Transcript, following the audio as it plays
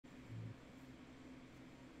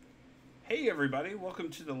Hey everybody, welcome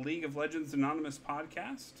to the League of Legends Anonymous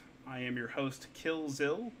podcast. I am your host,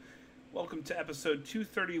 Killzil. Welcome to episode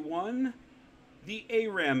 231, the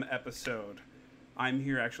ARAM episode. I'm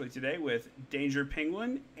here actually today with Danger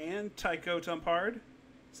Penguin and Tycho Tumpard.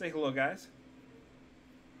 Say hello, guys.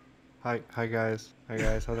 Hi guys.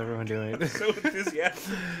 How's everyone doing? So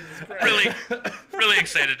enthusiastic. Really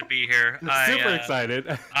excited to be here. Super excited.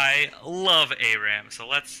 I love ARAM, so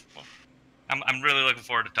I'm really looking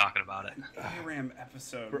forward to talking about it. ARAM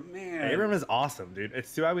episode, man. ARAM is awesome, dude.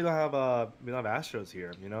 It's too bad we don't have Astros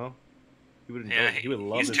here. You know, he would enjoy. He would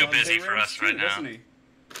love. He's this. too busy for ARAM's us too, right now. doesn't he?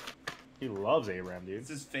 He loves ARAM, dude. It's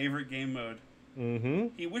his favorite game mode. Mm-hmm.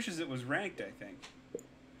 He wishes it was ranked, I think.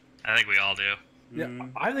 I think we all do. Yeah,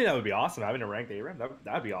 I think that would be awesome. Having a ranked ARAM,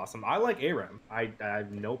 that'd be awesome. I like ARAM. I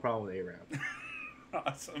have no problem with ARAM.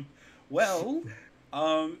 Awesome. Well,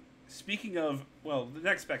 speaking of, the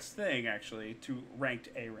next best thing, actually, to ranked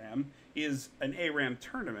ARAM is an ARAM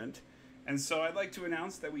tournament. And so I'd like to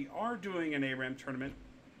announce that we are doing an ARAM tournament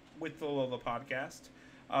with the LOLA podcast.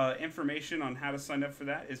 Information on how to sign up for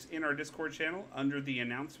that is in our Discord channel under the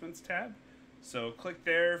announcements tab. So click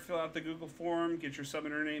there, fill out the Google form, get your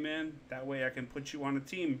summoner name in. That way I can put you on a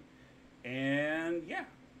team. And yeah,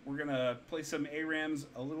 we're going to play some ARAMs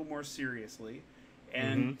a little more seriously.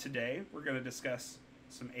 And today we're going to discuss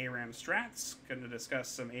some ARAM strats, going to discuss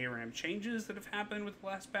some ARAM changes that have happened with the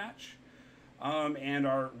last patch. And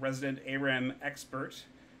our resident ARAM expert,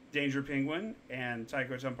 Danger Penguin and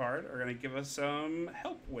Tycho Tumpard, are going to give us some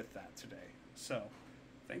help with that today. So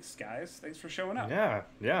thanks, guys. Thanks for showing up. Yeah,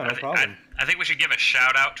 no problem. I think we should give a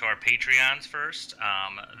shout out to our Patreons first.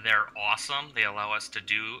 They're awesome. They allow us to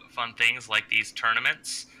do fun things like these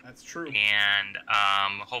tournaments. That's true. And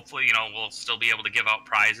hopefully, we'll still be able to give out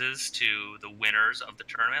prizes to the winners of the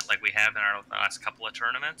tournament, like we have in our last couple of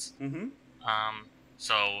tournaments. Mm-hmm.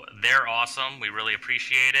 So they're awesome. We really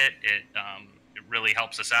appreciate it. It really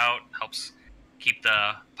helps us out, helps keep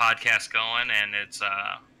the podcast going, and it's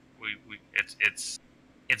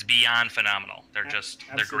beyond phenomenal. They're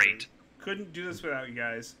great. Couldn't do this without you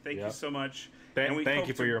guys. Thank you so much. Thank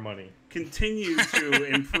you for your money. Continue to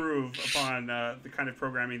improve upon the kind of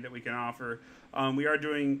programming that we can offer. We are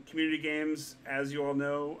doing community games, as you all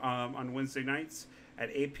know, on Wednesday nights at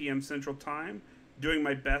 8 p.m. Central Time. Doing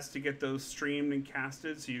my best to get those streamed and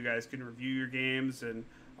casted so you guys can review your games and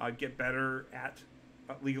get better at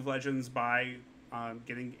League of Legends by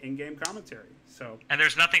getting in-game commentary. And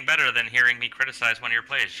there's nothing better than hearing me criticize one of your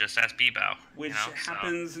plays. Just ask Bebow. Which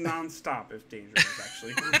happens nonstop if Danger is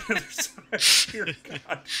actually on the other side. Dear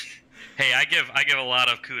God. Hey, I give a lot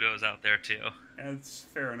of kudos out there too. That's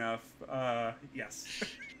fair enough. Yes.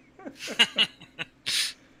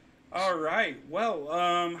 All right.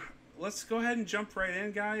 Well, let's go ahead and jump right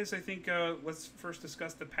in, guys. I think let's first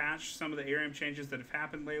discuss the patch, some of the ARAM changes that have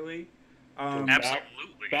happened lately.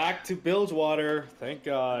 Absolutely. Back to Bilgewater, thank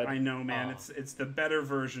God. I know, man. It's the better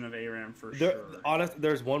version of ARAM for sure.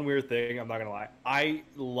 There's one weird thing. I'm not gonna lie. I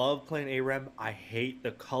love playing ARAM. I hate the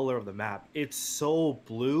color of the map. It's so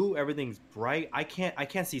blue. Everything's bright. I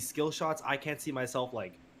can't see skill shots. I can't see myself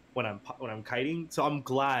like when I'm kiting. So I'm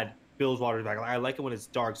glad Bilgewater is back. I like it when it's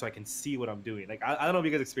dark so I can see what I'm doing. Like I don't know if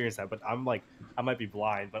you guys experience that, but I'm like I might be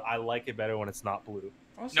blind, but I like it better when it's not blue.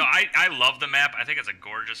 No, I love the map. I think it's a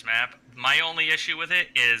gorgeous map. My only issue with it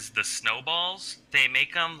is the snowballs. They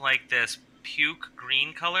make them like this puke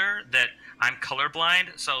green color that I'm colorblind,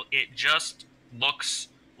 so it just looks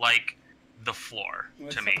like the floor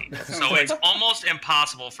to me. So it's almost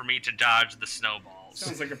impossible for me to dodge the snowballs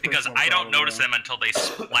because I don't notice them until they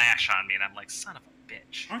splash on me, and I'm like, son of a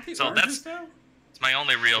bitch. Aren't they so oranges, though? It's my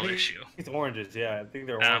only real issue. It's oranges, yeah. I think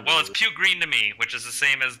they're oranges. Well, it's puke green to me, which is the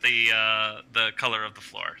same as the color of the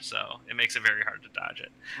floor, so it makes it very hard to dodge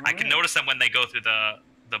it. I can notice them when they go through the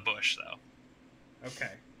bush, though.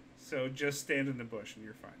 Okay, so just stand in the bush and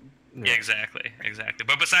you're fine. Yeah, exactly.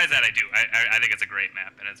 But besides that, I do. I think it's a great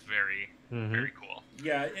map, and it's very, very cool.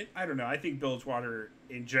 Yeah, I don't know. I think Bilgewater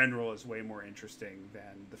in general is way more interesting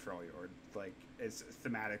than the Freljord. Like, it's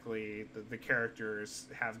thematically, the characters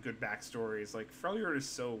have good backstories. Like, Freljord is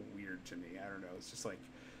so weird to me. I don't know. It's just like,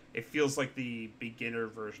 it feels like the beginner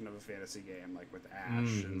version of a fantasy game, like with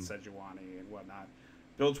Ashe and Sejuani and whatnot.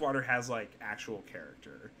 Bilgewater has, like, actual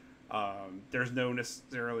character. There's no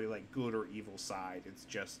necessarily, like, good or evil side. It's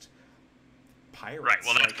just pirates. Right,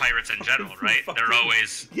 well, that's pirates in general, right? They're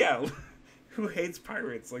always... Yeah, who hates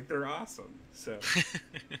pirates? Like, they're awesome, so...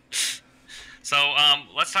 So,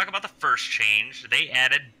 let's talk about the first change. They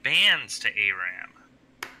added bans to ARAM.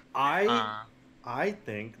 I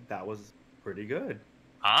think that was pretty good.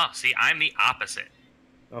 See, I'm the opposite.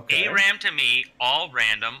 Okay. ARAM to me, all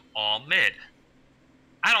random, all mid.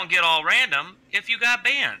 I don't get all random if you got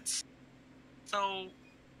bans. So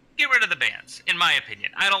get rid of the bans, in my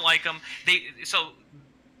opinion. I don't like them. So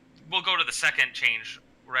we'll go to the second change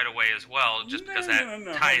right away as well, just because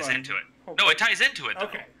that ties into it. No, it ties into it though.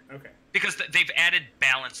 Okay. Because they've added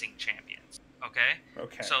balancing champions.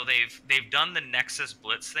 Okay. So they've done the Nexus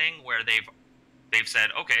Blitz thing where they've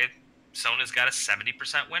said, okay, Sona's got a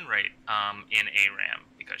 70% win rate in ARAM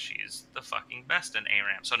because she's the fucking best in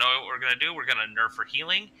ARAM. So what we're gonna do? We're gonna nerf her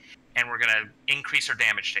healing, and we're gonna increase her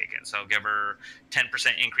damage taken. So give her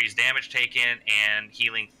 10% increased damage taken, and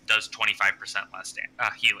healing does 25% less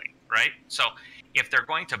healing. Right? So if they're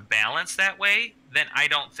going to balance that way, then I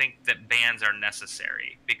don't think that bans are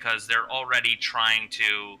necessary because they're already trying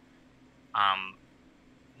to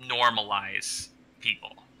normalize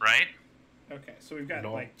people, right? Okay, so we've got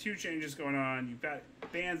like two changes going on. You've got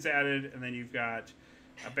bans added, and then you've got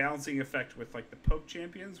a balancing effect with like the poke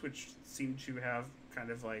champions, which seem to have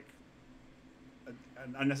kind of like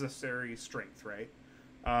an unnecessary strength, right?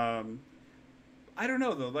 I don't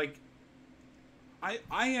know though. Like, I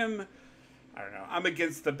don't know. I'm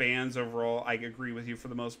against the bans overall. I agree with you for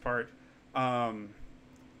the most part.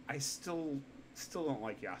 I still don't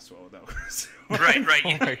like Yasuo though. So, right.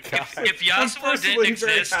 Oh my God. If Yasuo didn't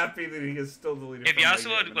exist, very happy that he is still deleted. if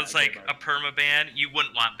Yasuo was like a permaban, you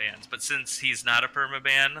wouldn't want bans. But since he's not a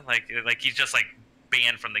permaban, like he's just like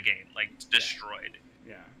banned from the game, like destroyed,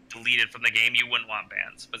 deleted from the game, you wouldn't want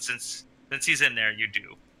bans. But since he's in there, you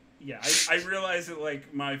do. Yeah, I realize that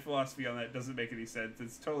like my philosophy on that doesn't make any sense.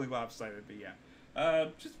 It's totally lopsided, but yeah,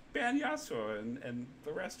 just ban Yasuo and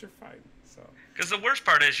the rest are fine. So because the worst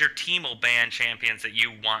part is your team will ban champions that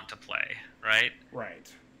you want to play, right? Right.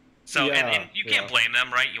 So and you can't blame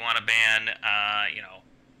them, right? You want to ban,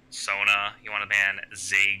 Sona. You want to ban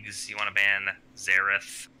Ziggs. You want to ban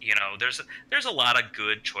Xerath. There's a lot of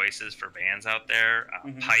good choices for bans out there.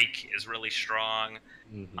 Pyke is really strong.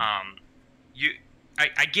 Mm-hmm.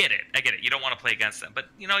 I get it. You don't want to play against them, but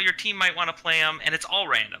your team might want to play them, and it's all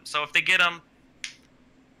random. So if they get them,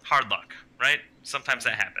 hard luck, right? Sometimes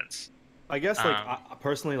that happens. I guess I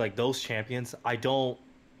personally, like those champions, I don't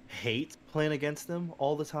hate playing against them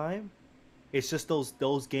all the time. It's just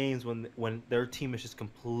those games when their team is just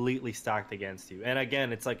completely stacked against you. And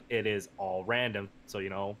again, it's like it is all random, so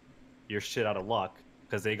you're shit out of luck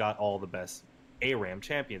because they got all the best ARAM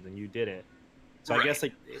champions and you didn't. So I guess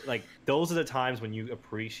like those are the times when you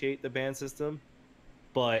appreciate the ban system.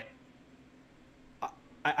 But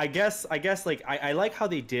I guess like I like how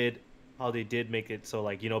they did make it so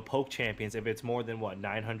like poke champions, if it's more than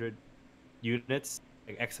 900 units,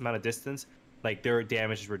 like X amount of distance, like their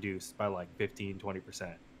damage is reduced by like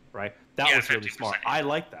 15-20%, right? That was really smart. I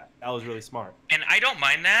like that. That was really smart. And I don't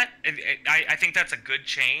mind that. I think that's a good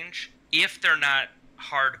change if they're not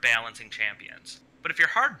hard balancing champions. But if you're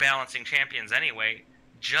hard balancing champions anyway,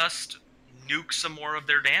 just nuke some more of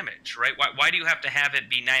their damage, right? Why do you have to have it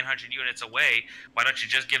be 900 units away? Why don't you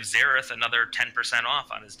just give Xerath another 10%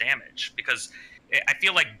 off on his damage? Because I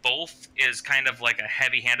feel like both is kind of like a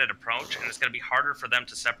heavy-handed approach, and it's going to be harder for them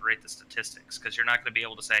to separate the statistics because you're not going to be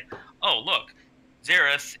able to say, oh, look,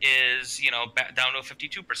 Xerath is, down to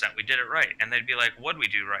 52%. We did it right. And they'd be like, what did we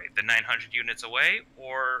do right? The 900 units away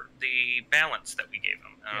or the balance that we gave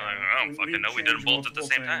them? I don't fucking know. We did them both at the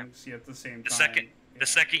same time. At the same time. The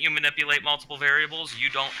second you manipulate multiple variables,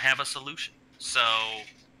 you don't have a solution. So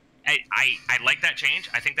I like that change.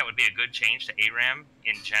 I think that would be a good change to ARAM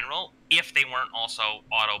in general if they weren't also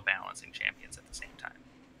auto-balancing champions at the same time.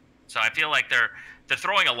 So I feel like they're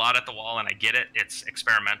throwing a lot at the wall, and I get it. It's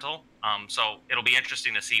experimental. So it'll be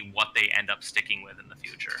interesting to see what they end up sticking with in the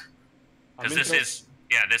future. Because this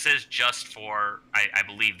is just for, I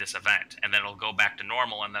believe, this event. And then it'll go back to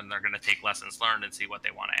normal, and then they're going to take lessons learned and see what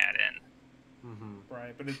they want to add in. Mm-hmm.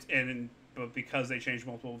 Right, but because they change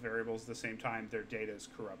multiple variables at the same time, their data is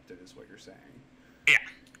corrupted, is what you're saying. Yeah.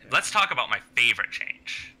 Let's talk about my favorite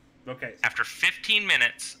change. Okay. After 15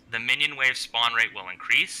 minutes, the minion wave spawn rate will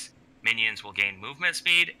increase, minions will gain movement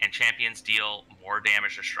speed, and champions deal more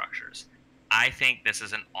damage to structures. I think this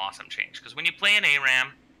is an awesome change, because when you play an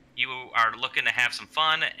ARAM, you are looking to have some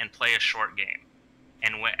fun and play a short game.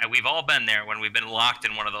 And we've all been there when we've been locked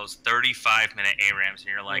in one of those 35-minute ARAMs, and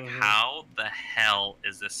you're like, how the hell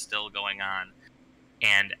is this still going on?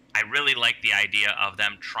 And I really like the idea of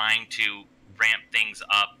them trying to ramp things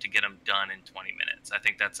up to get them done in 20 minutes. I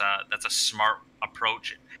think that's a smart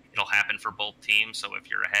approach. It'll happen for both teams, so if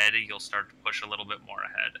you're ahead, you'll start to push a little bit more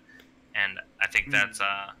ahead. And I think that's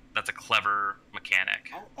a clever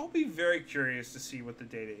mechanic. I'll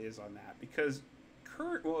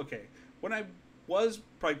was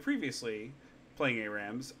probably previously playing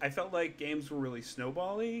ARAMs, I felt like games were really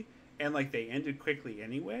snowbally and like they ended quickly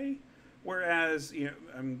anyway. Whereas,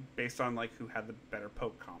 based on like who had the better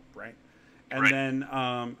poke comp, right? And Right.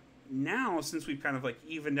 then now, since we've kind of like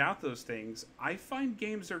evened out those things, I find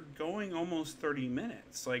games are going almost 30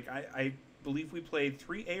 minutes. Like I believe we played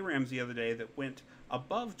 3 ARAMs the other day that went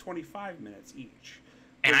above 25 minutes each.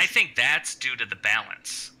 And I think that's due to the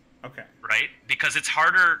balance. Okay. Right? Because it's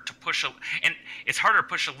harder to push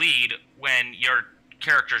a lead when your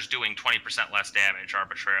character's doing 20% less damage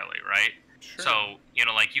arbitrarily, right? Sure. So,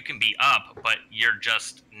 like you can be up, but you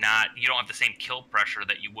don't have the same kill pressure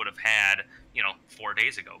that you would have had, 4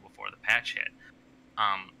 days ago before the patch hit.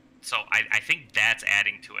 So I think that's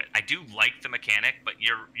adding to it. I do like the mechanic, but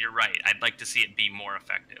you're right. I'd like to see it be more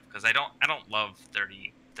effective because I don't love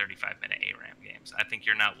 35-minute ARAM games. I think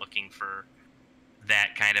you're not looking for that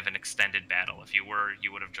kind of an extended battle. If you were,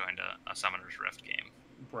 you would have joined a Summoner's Rift game.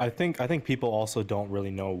 Right. I think people also don't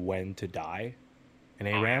really know when to die in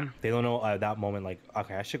ARAM. Yeah. They don't know at that moment, like,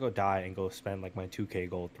 okay, I should go die and go spend like my 2k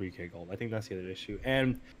gold, 3k gold. I think that's the other issue.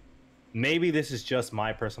 And maybe this is just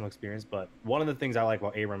my personal experience, but one of the things I like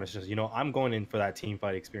about ARAM is just, I'm going in for that team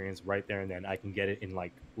fight experience right there and then. I can get it in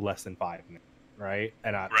like less than 5 minutes, right?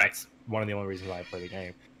 And that's one of the only reasons why I play the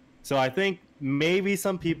game. So I think maybe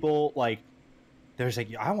some people like, there's like,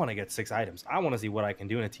 I want to get 6 items. I want to see what I can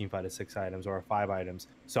do in a team fight of 6 items or 5 items.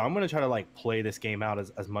 So I'm going to try to like play this game out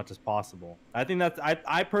as much as possible. I think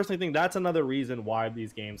I personally think that's another reason why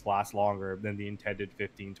these games last longer than the intended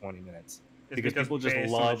 15-20 minutes. Because people just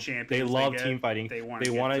love team fighting. They want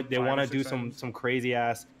to do some crazy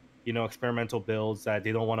ass, experimental builds that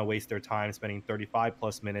they don't want to waste their time spending 35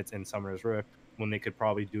 plus minutes in Summoner's Rift when they could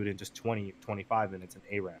probably do it in just 20-25 minutes in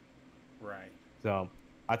ARAM. Right. So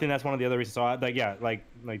I think that's one of the other reasons. So like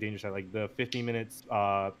Danger said, like the 15 minutes,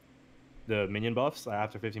 the minion buffs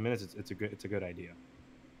after 15 minutes, it's a good idea.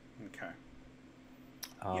 Okay.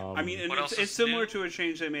 Yeah, I mean, and it's similar to a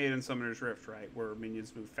change they made in Summoner's Rift, right, where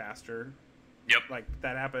minions move faster. Yep. Like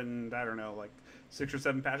that happened, I don't know, like 6 or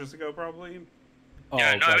 7 patches ago, probably.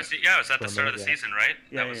 Yeah, it was at the start of the season, right?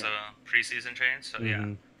 Yeah, that was a preseason change. So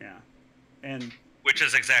yeah, and which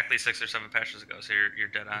is exactly 6 or 7 patches ago. So you're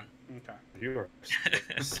dead on. Okay. You're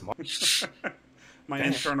smart. My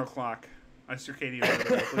internal clock, my circadian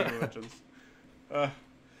rhythm of League of Legends.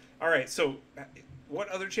 All right, so what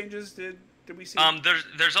other changes did we see?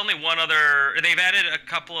 There's only one other. They've added a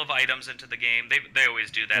couple of items into the game. They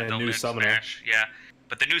always do that. And They'll new mix summoner. match. Yeah,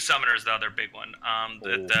 but the new summoner is the other big one.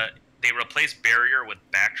 They replace barrier with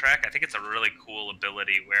backtrack. I think it's a really cool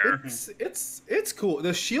ability where It's cool.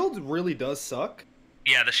 The shield really does suck.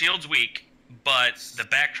 yeah, the shield's weak, but the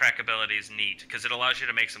backtrack ability is neat because it allows you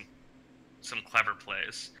to make some clever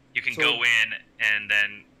plays. You can go in and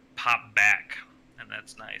then pop back, and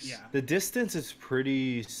that's nice. Yeah. The distance is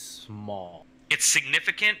pretty small. It's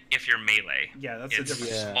significant if you're melee. Yeah, that's the It's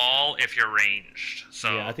difference. small if you're ranged.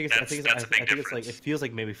 So yeah, I think that's a big difference. it's like it feels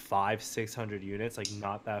like maybe 500-600 units, like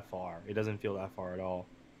not that far. It doesn't feel that far at all.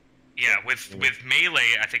 Yeah, with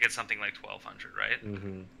melee, I think it's something like 1200, right?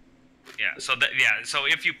 Mm-hmm. Yeah. So so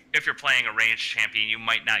if you're playing a ranged champion, you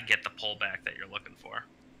might not get the pullback that you're looking for.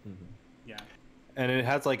 Mm-hmm. Yeah. And it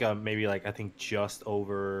has like maybe like I think just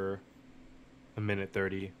over a minute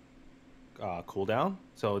 30 cooldown,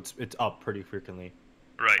 so it's up pretty frequently.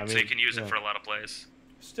 Right. I So mean, you can use yeah. it for a lot of plays.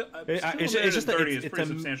 Still, It's just that 30 it's is pretty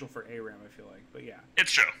a- substantial for ARAM, I feel like. But yeah.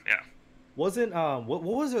 It's true. Yeah. Wasn't what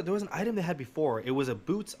was it? There was an item they had before. It was a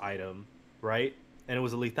boots item, right? And it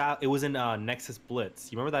was a lethal. It was in Nexus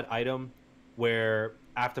Blitz. You remember that item where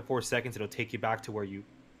after 4 seconds it'll take you back to where you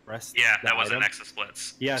rest? Yeah, the that was a item? Nexus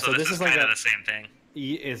Blitz. Yeah, So, this is like kind of a- the same thing.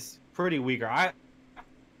 It's pretty weaker.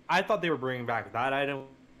 I thought they were bringing back that item.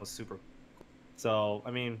 It was super cool. So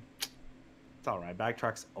I mean, it's all right.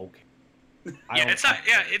 Backtrack's okay. It's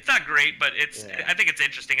not great, but Yeah. I think it's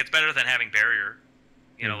interesting. It's better than having barrier.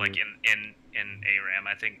 Like Mhm. in ARAM,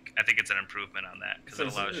 I think it's an improvement on that because So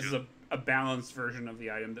it allows this is you. a balanced version of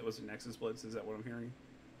the item that was in Nexus Blitz. Is that what I'm hearing?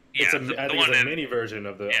 Yeah, I the think one it's a in, mini version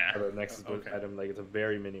of the Yeah. other Nexus Blitz Okay. item. Like it's a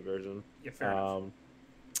very mini version. Yeah, fair enough.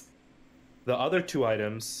 The other 2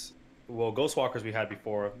 items, well, Ghostwalkers we had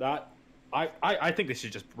before. That I think they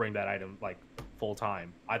should just bring that item like full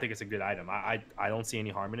time. I think it's a good item. I don't see any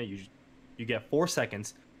harm in it. You get 4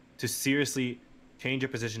 seconds to seriously change your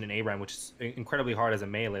position in ARAM, which is incredibly hard as a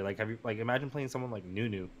melee. Like imagine playing someone like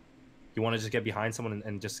Nunu. You want to just get behind someone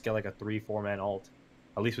and just get like a 3-4 man ult.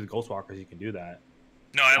 At least with Ghostwalkers you can do that.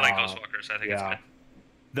 No, I like Ghostwalkers. I think yeah. it's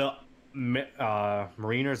good. The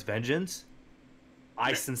Mariner's Vengeance.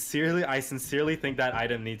 I sincerely think that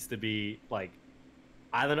item needs to be like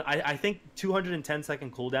I don't know. I think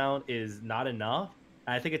 210-second cooldown is not enough.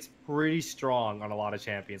 I think it's pretty strong on a lot of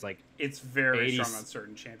champions. Like It's very 80, strong on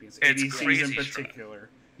certain champions. It's ADCs in crazy particular.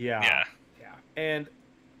 yeah. Yeah. Yeah. And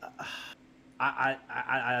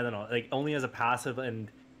I don't know. Like only as a passive, and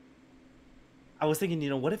I was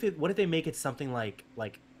thinking, what if they make it something like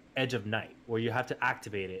Edge of Night, where you have to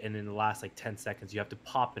activate it, and in the last like 10 seconds, you have to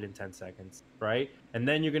pop it in 10 seconds, right? And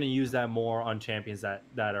then you're gonna use that more on champions that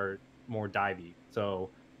are more divey. So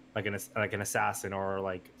like an assassin or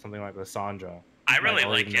like something like Lissandra. I really or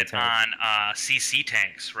like even a it tank. on CC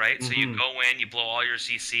tanks, right? So you Mhm. go in, you blow all your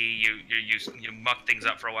CC, you muck things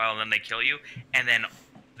up for a while, and then they kill you, and then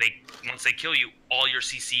once they kill you, all your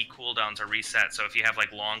CC cooldowns are reset. So if you have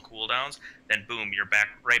like long cooldowns, then boom, you're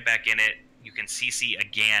right back in it. You can CC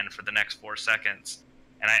again for the next 4 seconds,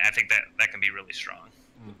 and I think that can be really strong.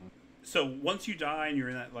 So once you die and you're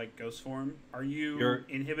in that like ghost form, are you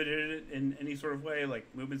inhibited in any sort of way, like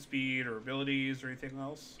movement speed or abilities or anything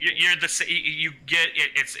else? You get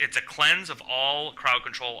it's a cleanse of all crowd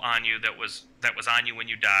control on you that was on you when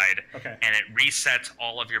you died. Okay. And it resets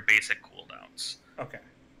all of your basic cooldowns. Okay.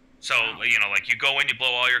 So like you go in, you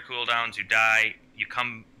blow all your cooldowns, you die, you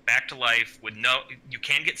come back to life with you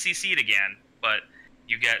can get CC'd again, but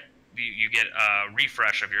you get a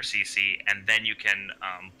refresh of your CC, and then you can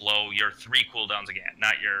blow your 3 cooldowns again,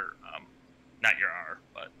 not your R,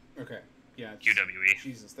 but Okay. Yeah. QWE.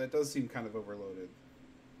 Jesus, that does seem kind of overloaded.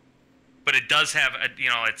 But it does have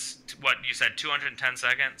it's what you said, 210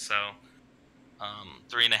 seconds, so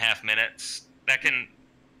 3.5 minutes. That can.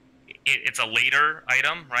 It's a later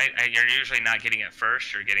item, right? You're usually not getting it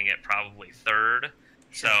first. You're getting it probably third.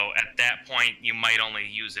 So at that point, you might only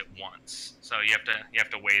use it once. So you have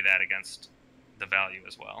to weigh that against the value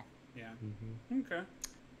as well. Yeah. Mm-hmm. Okay.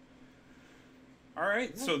 All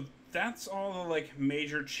right. So that's all the like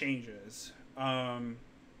major changes.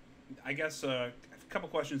 I guess a couple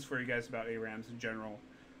questions for you guys about ARAMs in general.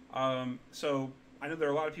 So I know there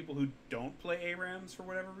are a lot of people who don't play ARAMs for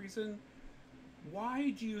whatever reason. Why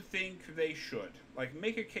do you think they should? Like,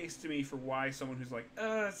 make a case to me for why someone who's like,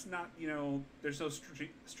 it's not, there's no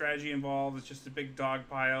strategy involved. It's just a big dog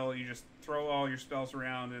pile. You just throw all your spells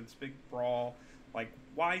around and it's a big brawl. Like,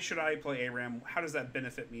 why should I play ARAM? How does that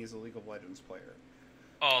benefit me as a League of Legends player?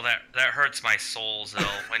 Oh, that hurts my soul, Zil.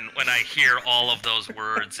 when I hear all of those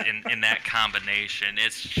words in that combination,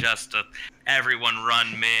 it's just everyone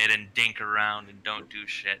run mid and dink around and don't do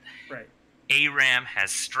shit. Right. ARAM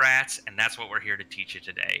has strats, and that's what we're here to teach you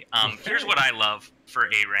today. Here's what I love for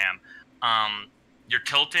ARAM. You're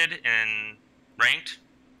tilted in ranked,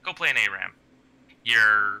 go play an ARAM.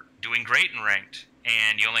 You're doing great in ranked,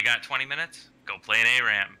 and you only got 20 minutes, go play an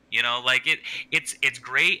ARAM. It's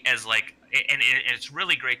great as like, and it's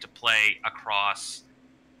really great to play across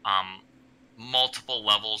multiple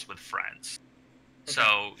levels with friends.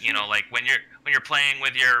 So, like when you're playing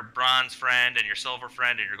with your bronze friend and your silver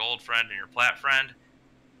friend and your gold friend and your plat friend,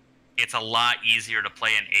 it's a lot easier to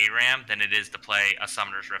play an ARAM than it is to play a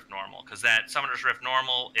Summoner's Rift normal. Because that Summoner's Rift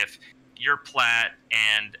normal, if you're plat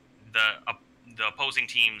and the opposing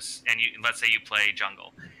teams, and let's say you play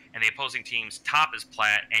jungle, and the opposing team's top is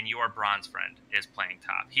plat and your bronze friend is playing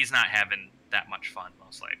top, he's not having that much fun,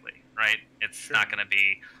 most likely, right? It's not going to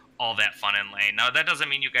be all that fun in lane. Now, that doesn't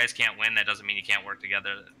mean you guys can't win. That doesn't mean you can't work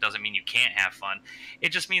together. That doesn't mean you can't have fun. It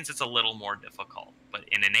just means it's a little more difficult. But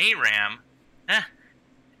in an ARAM,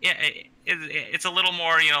 it's a little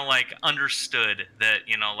more, like understood that,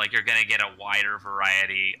 like you're going to get a wider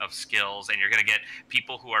variety of skills, and you're going to get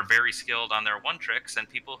people who are very skilled on their one tricks and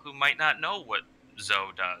people who might not know what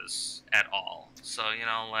Zoe does at all. So,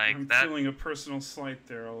 like I'm that. feeling a personal slight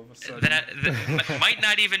there all of a sudden. That might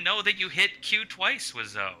not even know that you hit Q twice with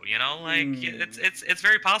Zoe. It's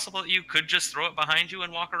very possible that you could just throw it behind you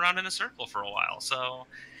and walk around in a circle for a while. So,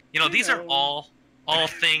 these are all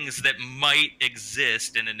things that might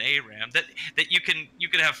exist in an ARAM that you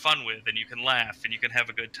can have fun with, and you can laugh and you can have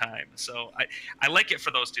a good time. So I like it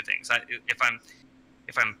for those two things.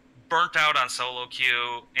 If I'm burnt out on solo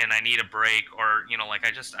queue and I need a break, or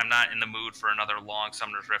I'm not in the mood for another long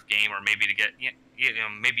Summoner's Rift game, or maybe to get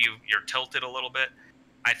maybe you're tilted a little bit,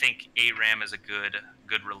 I think ARAM is a good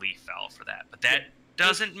relief valve for that. But that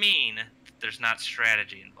doesn't mean that there's not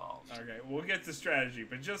strategy involved. Okay, we'll get to strategy,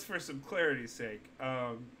 but just for some clarity's sake,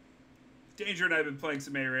 Danger and I have been playing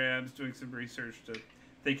some ARAMs, doing some research to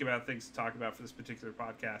think about things to talk about for this particular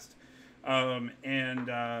podcast. I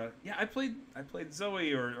played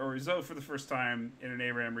Zoe or Zoe for the first time in an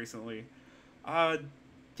ARAM recently.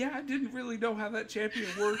 yeah, I didn't really know how that champion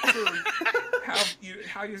works or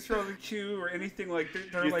how you throw the Q or anything like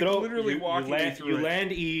that. They're like literally walking me through you it.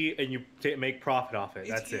 land E and you make profit off it.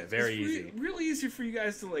 That's it. Very easy. Really easy for you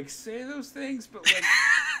guys to like say those things, but like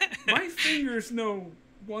my fingers know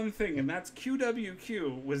one thing, and that's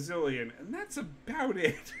QWQ with Zillion, and that's about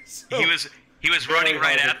it. So, he was running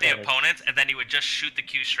right at the damage. opponent, and then he would just shoot the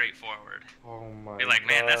Q straight forward. Oh my. Be like,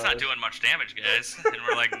 man, that's not doing much damage, guys. And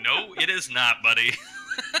we're like, no, it is not, buddy.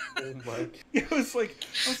 Oh my. I was like,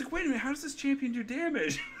 wait a minute, how does this champion do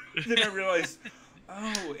damage? Then I realized,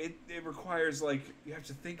 it requires like you have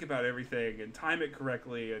to think about everything and time it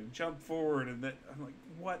correctly and jump forward, and then I'm like,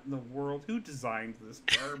 what in the world? Who designed this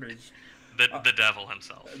garbage? The devil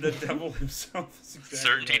himself. The devil himself is exactly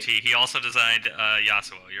Certainty right. T. He also designed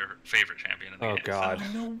Yasuo, your favorite champion in the game. Oh god.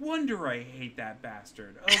 Oh, no wonder I hate that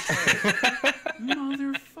bastard. Okay.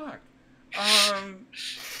 Motherfuck.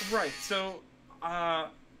 Right, so,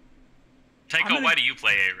 Tenko, why do you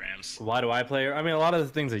play ARAMs? Why do I play? I mean, a lot of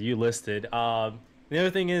the things that you listed. The other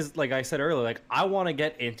thing is, like I said earlier, like I want to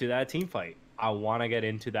get into that team fight. I want to get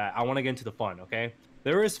into that. I want to get into the fun. Okay,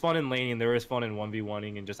 there is fun in laning. There is fun in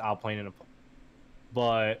 1v1ing and just outplaying in a.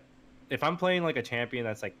 But if I'm playing like a champion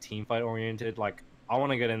that's like team fight oriented, like I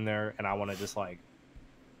want to get in there and I want to just like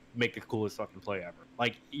make the coolest fucking play ever.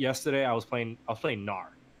 Like yesterday, I was playing Gnar,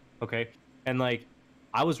 okay, and like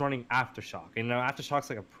I was running Aftershock, and Aftershock's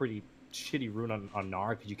like a pretty shitty rune on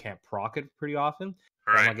Gnar because you can't proc it pretty often.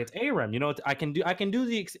 Right. Like it's ARAM, I can do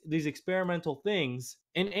these experimental things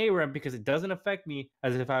in ARAM because it doesn't affect me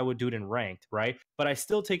as if I would do it in ranked, right? But I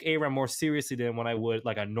still take ARAM more seriously than when I would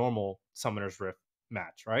like a normal Summoner's Rift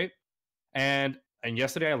match, right? And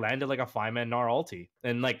yesterday I landed like a 5-man Gnar ulti,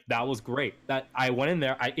 and like that was great. That I went in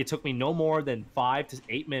there, it took me no more than 5 to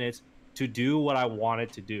 8 minutes to do what I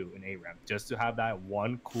wanted to do in ARAM, just to have that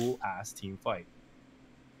one cool ass team fight.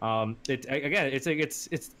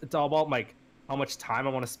 It's all about like how much time I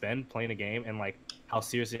want to spend playing a game and like how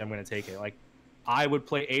seriously I'm going to take it. Like I would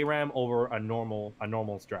play ARAM over a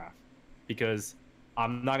normal's draft because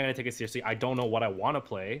I'm not going to take it seriously. I don't know what I want to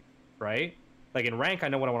play, right? Like in rank, I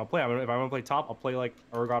know what I want to play. I mean, if I want to play top, I'll play like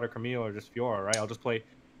Urgot or Camille or just Fiora, right? I'll just play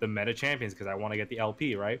the meta champions because I want to get the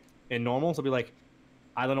LP, right? In normals, I'll be like,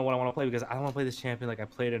 I don't know what I want to play because I don't want to play this champion. Like I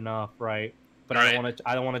played enough, right? But right.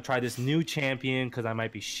 I don't want to try this new champion because I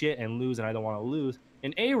might be shit and lose, and I don't want to lose.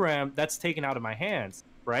 In ARAM, that's taken out of my hands,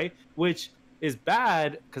 right? Which is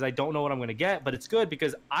bad because I don't know what I'm going to get, but it's good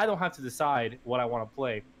because I don't have to decide what I want to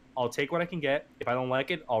play. I'll take what I can get. If I don't like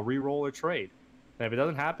it, I'll re-roll or trade. And if it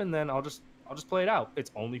doesn't happen, then I'll just play it out. It's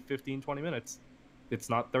only 15, 20 minutes. It's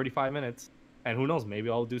not 35 minutes. And who knows, maybe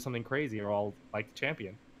I'll do something crazy or I'll like the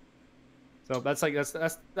champion. So that's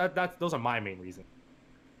those are my main reasons.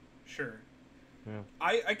 Sure. Yeah.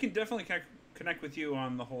 I can definitely connect with you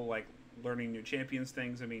on the whole like learning new champions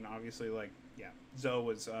things. I mean, obviously, like, yeah, Zoe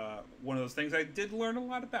was one of those things I did learn a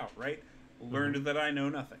lot about, right? Learned that I know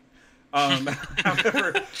nothing.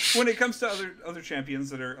 However, when it comes to other champions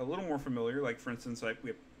that are a little more familiar, like for instance, like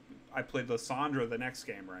I played Lysandra the next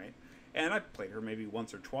game, right? And I played her maybe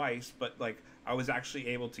once or twice, but like I was actually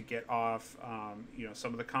able to get off,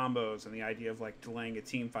 some of the combos and the idea of like delaying a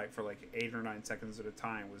team fight for like 8 or 9 seconds at a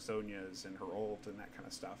time with Zhonya's and her ult and that kind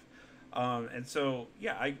of stuff. And so,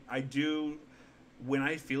 yeah, I do, when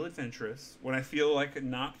I feel adventurous, when I feel like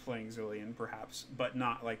not playing Zillion, perhaps, but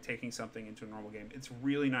not like taking something into a normal game, it's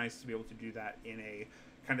really nice to be able to do that in a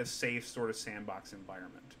kind of safe sort of sandbox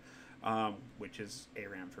environment, which is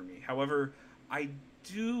ARAM for me. However, I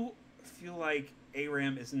do feel like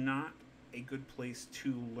ARAM is not a good place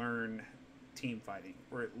to learn team fighting,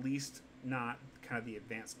 or at least not kind of the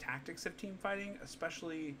advanced tactics of team fighting,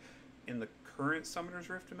 especially in the current Summoner's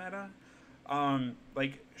Rift meta.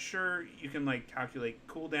 Like, sure, you can like calculate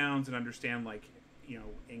cooldowns and understand like,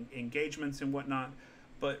 engagements and whatnot,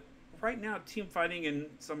 but right now team fighting in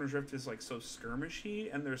Summoner's Rift is like so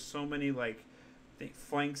skirmishy, and there's so many like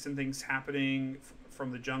flanks and things happening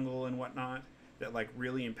from the jungle and whatnot that like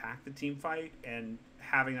really impact the team fight, and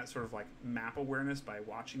having that sort of like map awareness by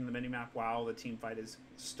watching the minimap while the team fight is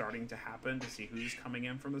starting to happen to see who's coming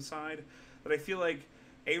in from the side. But I feel like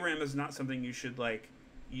ARAM is not something you should like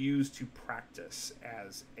use to practice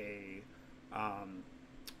as a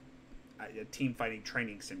team fighting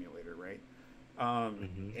training simulator, right?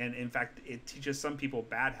 And in fact, it teaches some people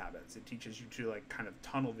bad habits. It teaches you to like kind of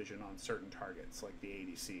tunnel vision on certain targets like the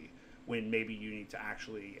ADC, when maybe you need to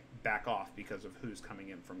actually back off because of who's coming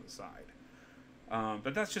in from the side.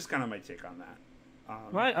 But that's just kind of my take on that.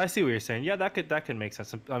 I see what you're saying. Yeah, that could make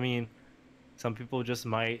sense. I mean, some people just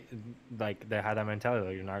might like they have that mentality.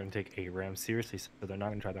 Like, you're not going to take ARAM seriously, so they're not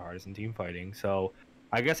going to try the hardest in team fighting. So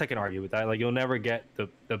I guess I can argue with that. Like you'll never get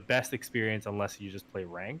the best experience unless you just play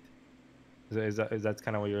ranked. Is that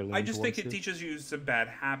kind of what you're leaning I just think towards it too? teaches you some bad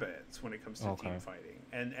habits when it comes to Okay. team fighting,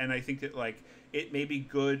 and I think that like it may be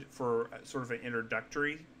good for sort of an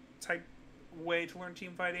introductory type way to learn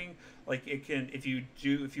team fighting. Like it can, if you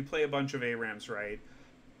play a bunch of ARAMs right,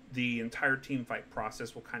 the entire team fight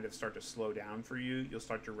process will kind of start to slow down for you. You'll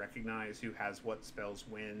start to recognize who has what spells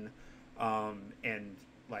when, and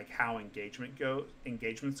like how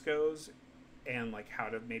engagements goes, and like how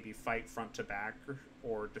to maybe fight front to back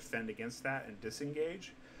or defend against that and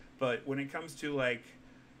disengage. But when it comes to like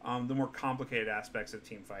the more complicated aspects of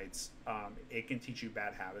team fights, it can teach you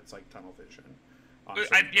bad habits like tunnel vision.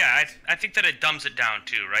 I think that it dumbs it down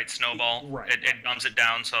too, right? Snowball, Right. It dumbs it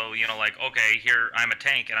down, so like, okay, here I'm a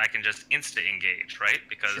tank and I can just insta engage, right?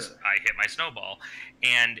 Because Sure. I hit my snowball,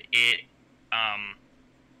 and it,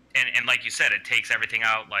 and like you said, it takes everything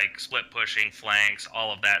out, like split pushing, flanks,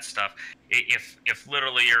 all of that stuff. If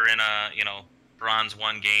literally you're in a bronze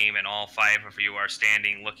 1 game and all 5 of you are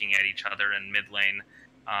standing looking at each other in mid lane,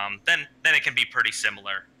 then it can be pretty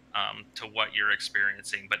similar to what you're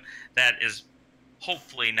experiencing, but that is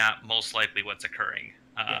hopefully not most likely what's occurring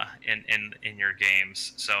in your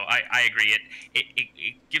games. So I agree.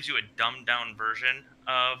 It gives you a dumbed down version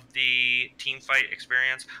of the team fight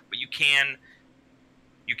experience, but you can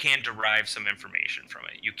derive some information from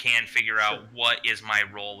it. You can figure out what is my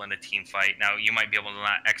role in a team fight. Now, you might be able to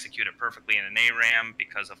not execute it perfectly in an ARAM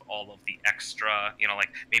because of all of the extra,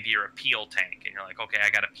 like maybe you're a peel tank and you're like, okay,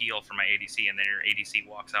 I got a peel for my ADC, and then your ADC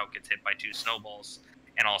walks out, gets hit by 2 snowballs,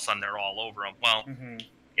 and all of a sudden they're all over them. Well,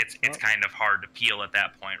 it's kind of hard to peel at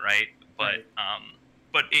that point, right? But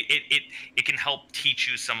but it can help teach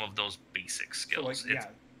you some of those basic skills. So like,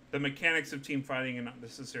 the mechanics of team fighting and not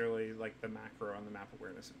necessarily like the macro and the map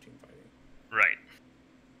awareness of team fighting. Right.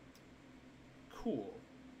 Cool.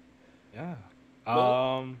 Yeah.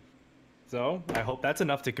 Well, So I hope that's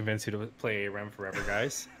enough to convince you to play ARAM forever,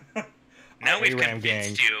 guys. Now we've ARAM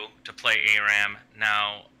convinced gang. you to play ARAM.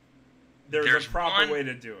 Now there's a proper way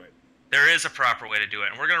to do it. There is a proper way to do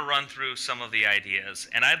it, and we're going to run through some of the ideas.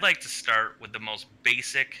 And I'd like to start with the most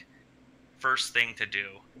basic first thing to do.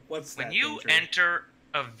 What's that? When you enter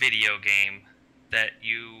a video game that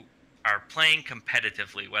you are playing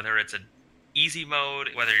competitively, whether it's an easy mode,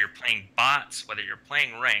 whether you're playing bots, whether you're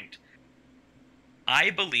playing ranked, I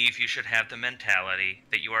believe you should have the mentality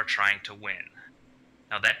that you are trying to win.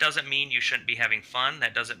 Now, that doesn't mean you shouldn't be having fun.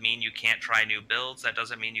 That doesn't mean you can't try new builds. That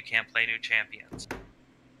doesn't mean you can't play new champions.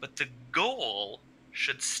 But the goal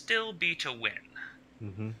should still be to win.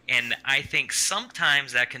 And I think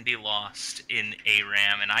sometimes that can be lost in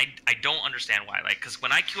ARAM, and I don't understand why. Like, because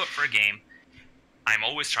when I queue up for a game, I'm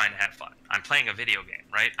always trying to have fun. I'm playing a video game,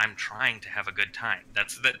 right? I'm trying to have a good time.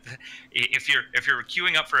 If you're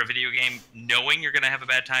queuing up for a video game knowing you're going to have a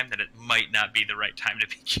bad time, then it might not be the right time to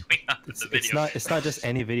be queuing up for the video game. It's not just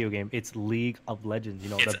any video game. It's League of Legends.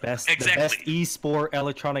 It's the best exactly. esport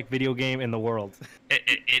electronic video game in the world.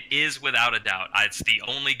 It is without a doubt. It's the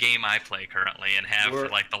only game I play currently and have for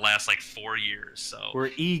like the last 4 years. So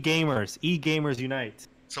we're e-gamers. E-gamers unite.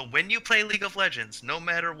 So when you play League of Legends, no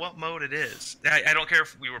matter what mode it is, I don't care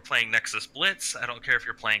if we were playing Nexus Blitz, I don't care if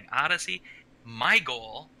you're playing Odyssey, my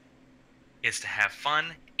goal is to have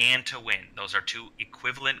fun and to win. Those are 2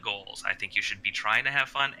 equivalent goals. I think you should be trying to have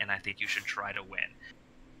fun, and I think you should try to win.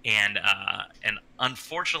 And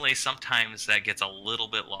unfortunately, sometimes that gets a little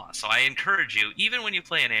bit lost. So I encourage you, even when you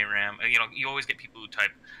play an ARAM, you always get people who type,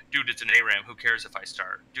 dude, it's an ARAM, who cares if I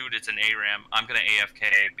start? Dude, it's an ARAM, I'm going to AFK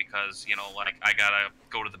because, I got to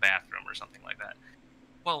go to the bathroom or something like that.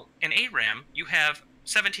 Well, in ARAM, you have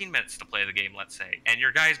 17 minutes to play the game, let's say, and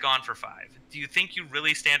your guy's gone for 5. Do you think you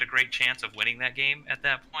really stand a great chance of winning that game at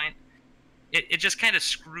that point? It just kind of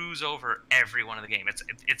screws over everyone in the game.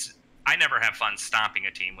 It's I never have fun stomping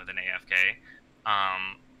a team with an AFK.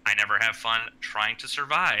 I never have fun trying to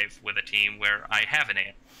survive with a team where I have an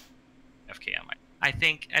AFK on my. I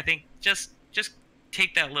think just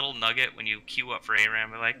take that little nugget when you queue up for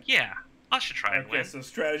ARAM. Be like, yeah, I should try and win. So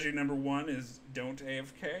strategy number 1 is don't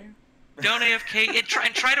AFK. Don't AFK.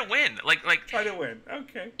 Try to win. Like try to win.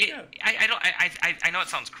 Okay. I know it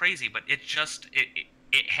sounds crazy, but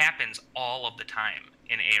it happens all of the time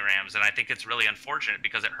in ARAMs, and I think it's really unfortunate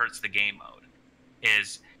because it hurts the game mode.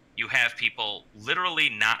 Is you have people literally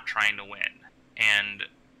not trying to win, and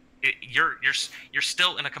you're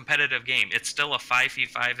still in a competitive game. It's still a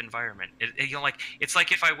 5v5 environment. It's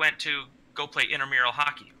like if I went to go play intramural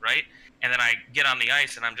hockey, right? And then I get on the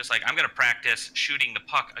ice and I'm just like, I'm going to practice shooting the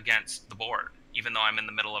puck against the board, even though I'm in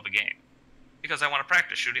the middle of a game, because I want to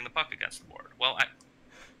practice shooting the puck against the board. Well,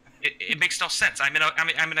 it makes no sense. I'm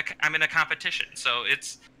in a competition, so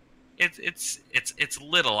it's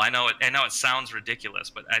little. I know it sounds ridiculous,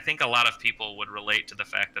 but I think a lot of people would relate to the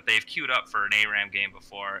fact that they've queued up for an ARAM game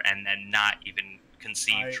before and then not even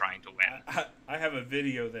conceive trying to win. I have a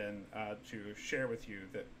video then to share with you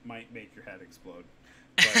that might make your head explode.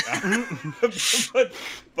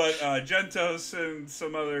 But Gentos and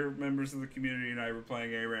some other members of the community and I were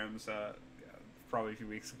playing ARAMs probably a few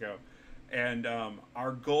weeks ago. And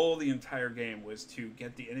our goal the entire game was to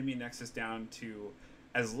get the enemy nexus down to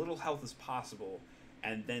as little health as possible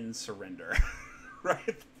and then surrender.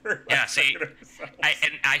 Right? Yeah, see,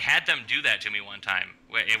 I had them do that to me one time.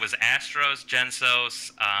 It was Astros,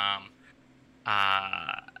 Gensos, I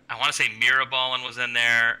want to say Miraballen was in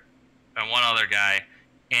there, and one other guy.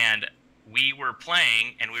 And we were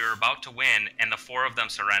playing, and we were about to win, and the four of them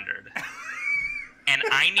surrendered. And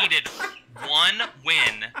I needed one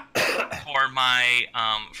win for my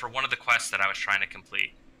for one of the quests that I was trying to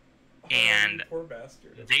complete. And poor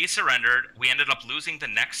bastard. They surrendered. We ended up losing the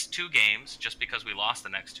next two games just because we lost the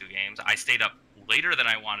next two games. I stayed up later than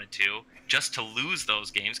I wanted to just to lose those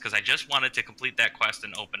games because I just wanted to complete that quest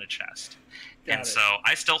and open a chest. So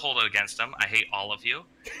I still hold it against them. I hate all of you.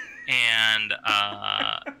 And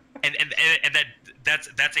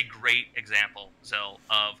that's a great example, Zill,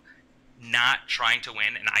 of not trying to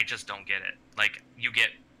win, and I just don't get it. Like you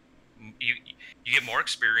get more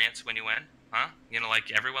experience when you win. Huh? You know,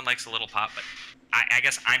 like everyone likes a little pop, but I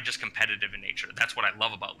guess I'm just competitive in nature. That's what I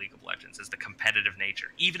love about League of Legends is the competitive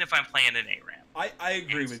nature. Even if I'm playing an ARAM. I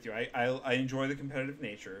agree with you. I enjoy the competitive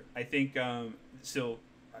nature. I think so.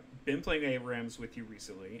 I've been playing ARAMs with you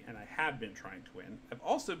recently, and I have been trying to win. I've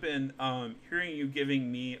also been hearing you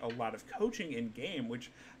giving me a lot of coaching in game,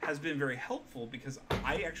 which has been very helpful because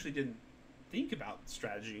I actually didn't think about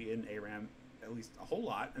strategy in ARAM at least a whole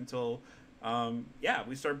lot until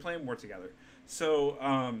we started playing more together.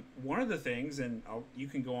 So one of the things, and you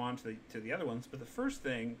can go on to the other ones, but the first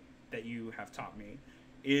thing that you have taught me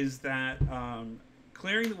is that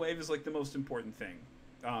clearing the wave is like the most important thing,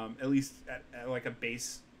 at least at like a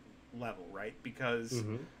base level, right? Because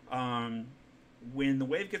when the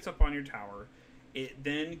wave gets up on your tower, it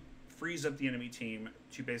then frees up the enemy team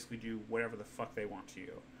to basically do whatever the fuck they want to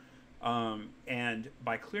you. And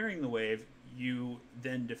by clearing the wave, you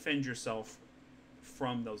then defend yourself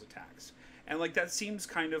from those attacks. And like that seems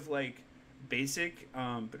kind of like basic,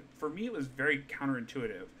 but for me it was very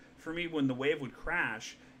counterintuitive. For me, when the wave would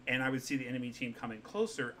crash and I would see the enemy team coming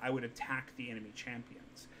closer, I would attack the enemy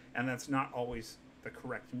champions. And that's not always the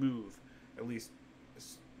correct move, at least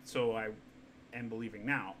so I am believing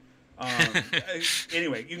now.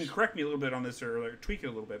 Anyway, you can correct me a little bit on this or tweak it a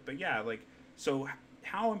little bit, but yeah, like, so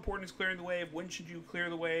how important is clearing the wave? When should you clear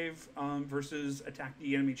the wave versus attack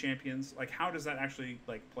the enemy champions? Like, how does that actually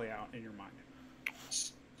like play out in your mind?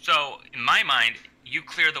 So, in my mind, you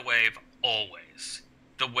clear the wave always.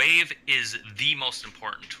 The wave is the most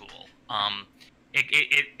important tool.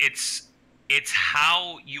 It's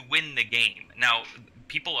how you win the game. Now,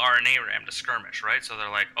 people are in ARAM to skirmish, right? So they're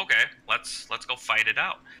like, okay, let's go fight it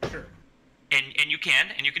out. Sure. And you can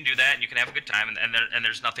do that, and you can have a good time, and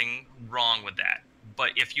there's nothing wrong with that.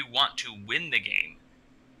 But if you want to win the game,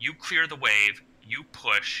 you clear the wave, you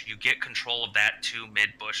push, you get control of that two mid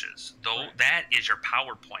bushes. Though that is your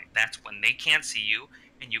power point. That's when they can't see you,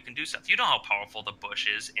 and you can do stuff. You know how powerful the bush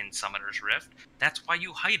is in Summoner's Rift. That's why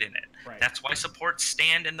you hide in it. Right. That's why supports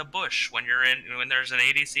stand in the bush when there's an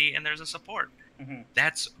ADC and there's a support. Mm-hmm.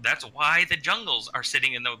 That's why the jungles are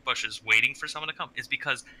sitting in the bushes waiting for someone to come. Is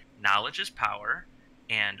because knowledge is power,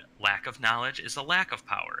 and lack of knowledge is a lack of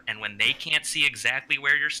power. And when they can't see exactly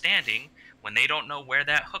where you're standing, when they don't know where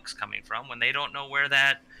that hook's coming from, when they don't know where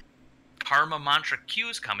that karma mantra Q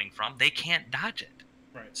is coming from, they can't dodge it.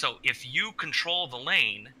 Right. So if you control the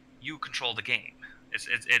lane, you control the game.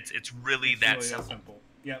 It's really that simple.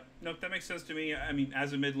 Yep. No, that makes sense to me. I mean,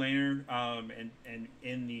 as a mid laner, and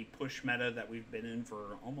in the push meta that we've been in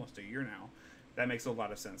for almost a year now, that makes a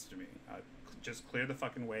lot of sense to me. Just clear the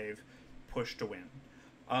fucking wave, push to win.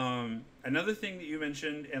 Another thing that you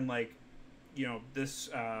mentioned, and like, you know, this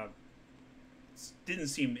didn't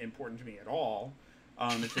seem important to me at all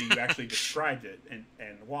until you actually described it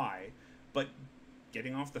and why. But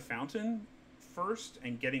getting off the fountain first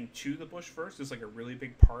and getting to the bush first is like a really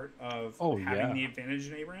big part of having the advantage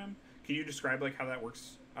in ARAM. Can you describe like how that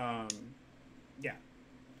works? Yeah,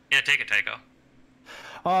 take it, Tycho.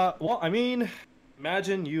 Well, I mean,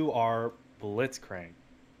 imagine you are Blitzcrank,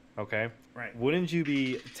 okay? Right. Wouldn't you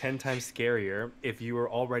be 10 times scarier if you were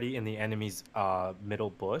already in the enemy's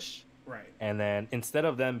middle bush? Right. And then instead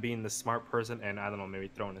of them being the smart person and, I don't know, maybe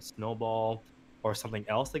throwing a snowball or something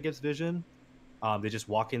else that gives vision. They just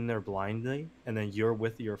walk in there blindly, and then you're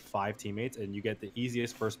with your 5 teammates, and you get the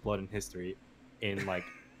easiest first blood in history in like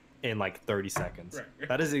 30 seconds. Right.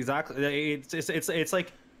 That is exactly it's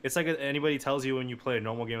like anybody tells you when you play a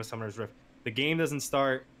normal game of Summoner's Rift. The game doesn't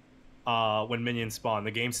start when minions spawn.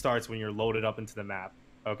 The game starts when you're loaded up into the map.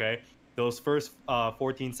 Okay, those first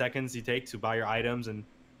 14 seconds you take to buy your items and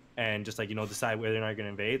just like decide whether or not you're gonna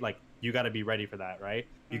invade. Like you got to be ready for that, right?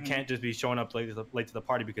 You can't just be showing up late to the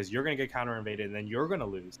party because you're gonna get counter invaded and then you're gonna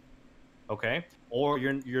lose. Okay, or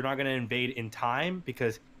you're not gonna invade in time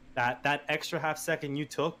because that extra half second you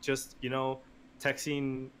took just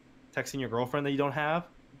texting your girlfriend that you don't have.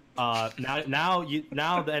 Now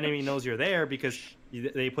the enemy knows you're there because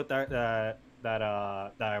they put that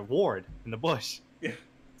ward in the bush. Yeah.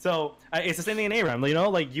 So it's the same thing in ARAM.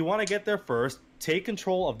 Like you want to get there first, take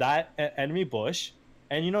control of that enemy bush,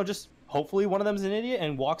 and just hopefully one of them's an idiot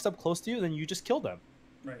and walks up close to you, then you just kill them.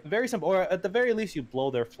 Right. Very simple. Or at the very least, you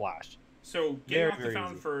blow their flash. So getting off the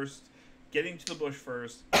fountain first, getting to the bush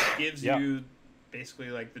first, gives you basically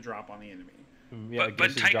like the drop on the enemy. Yeah,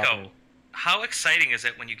 but Tycho, how exciting is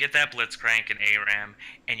it when you get that Blitzcrank in ARAM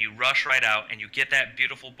and you rush right out and you get that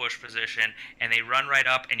beautiful bush position and they run right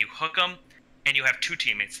up and you hook them and you have 2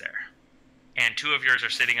 teammates there and 2 of yours are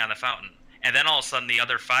sitting on the fountain and then all of a sudden the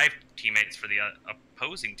other 5 teammates for the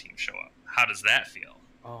opposing team show up. How does that feel?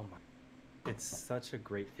 Oh my, it's such a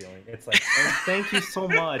great feeling. It's like, thank you so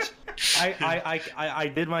much.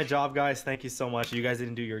 I did my job, guys. Thank you so much. You guys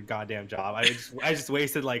didn't do your goddamn job. I just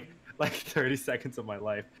wasted like 30 seconds of my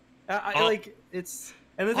life. It's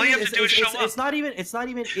and the all you have to do is show up. It's not even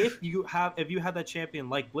if you have that champion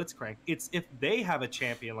like Blitzcrank. It's if they have a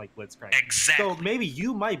champion like Blitzcrank. Exactly. So maybe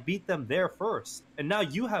you might beat them there first, and now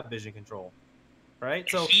you have vision control, right?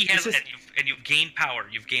 So he has, and you've gained power.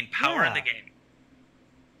 You've gained power in the game.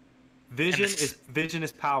 Vision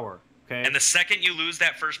is power. Okay. And the second you lose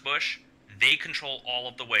that first bush, they control all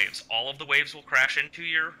of the waves. All of the waves will crash into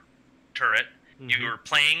your turret. You're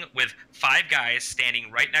playing with 5 guys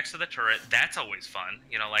standing right next to the turret. That's always fun.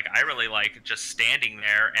 Like I really like just standing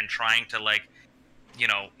there and trying to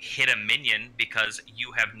hit a minion because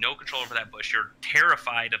you have no control over that bush. You're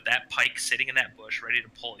terrified of that pike sitting in that bush ready to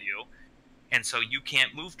pull you. And so you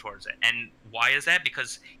can't move towards it. And why is that?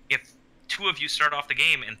 Because if 2 of you start off the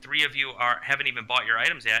game and 3 of you haven't even bought your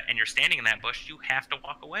items yet and you're standing in that bush, you have to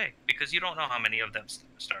walk away because you don't know how many of them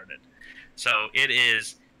started. So it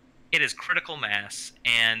is critical mass,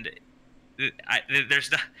 and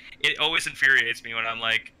it always infuriates me when I'm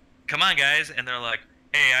like, come on guys, and they're like,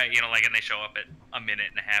 hey, and they show up at a minute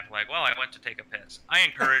and a half, like, well, I went to take a piss. I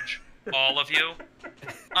encourage all of you,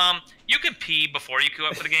 you can pee before you queue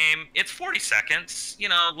up for the game. It's 40 seconds,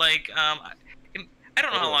 I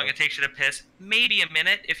don't know how long it takes you to piss. Maybe a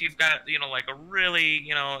minute if you've got, like a really,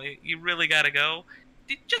 you really gotta go.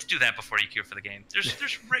 Just do that before you queue for the game.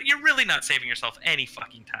 You're really not saving yourself any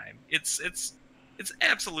fucking time. It's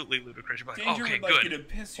absolutely ludicrous. You're like, Danger okay, would like good. You to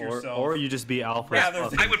piss yourself. Or you just be alpha.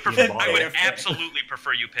 I would absolutely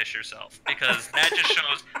prefer you piss yourself because that just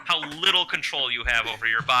shows how little control you have over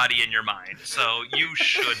your body and your mind. So you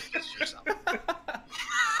should piss yourself.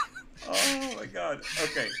 Oh my god.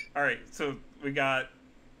 Okay. All right. So we got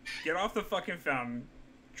get off the fucking fountain.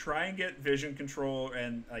 Try and get vision control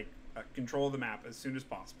and control the map as soon as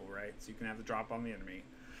possible, right? So you can have the drop on the enemy.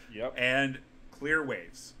 Yep. And clear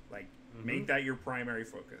waves. Make that your primary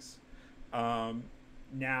focus.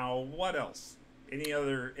 Now, what else? Any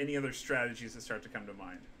other strategies that start to come to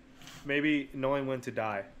mind? Maybe knowing when to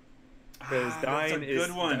die. Because dying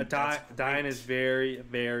is very,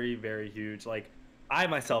 very, very huge. Like I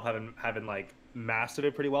myself haven't mastered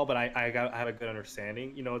it pretty well, but I have a good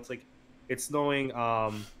understanding. It's knowing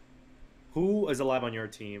who is alive on your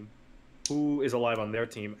team, who is alive on their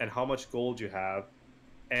team, and how much gold you have,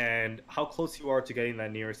 and how close you are to getting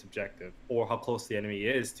that nearest objective, or how close the enemy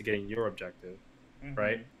is to getting your objective,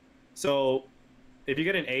 right? So if you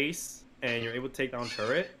get an ace and you're able to take down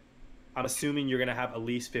turret, I'm assuming you're going to have at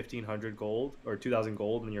least 1,500 gold or 2,000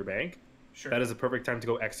 gold in your bank. Sure. That is a perfect time to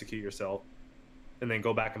go execute yourself and then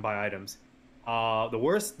go back and buy items. The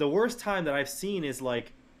worst time that I've seen is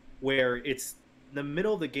where it's the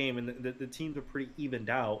middle of the game and the teams are pretty evened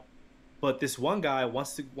out, but this one guy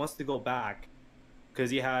wants to go back because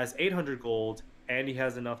he has 800 gold and he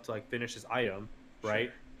has enough to finish his item, right?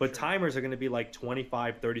 Sure. But timers are going to be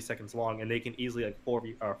 25, 30 seconds long, and they can easily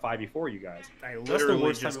 5v4 you guys. I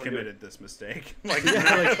literally just committed this mistake.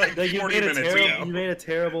 You made a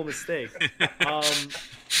terrible mistake.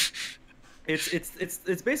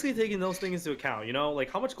 It's basically taking those things into account.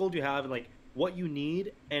 How much gold you have and what you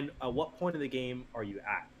need, and at what point in the game are you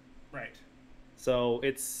at? Right. So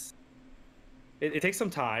it takes some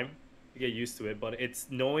time to get used to it, but it's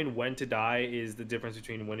knowing when to die is the difference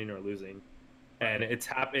between winning or losing. And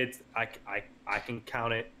I can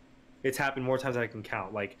count it. It's happened more times than I can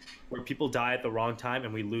count. Like where people die at the wrong time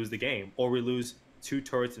and we lose the game, or we lose 2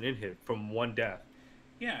 turrets and inhib from 1 death.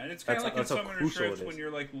 Yeah, and it's kind of like in that's how Summoner's crucial Rift it when is. you're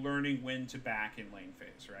like learning when to back in lane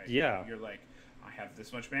phase, right? Yeah. You're like, I have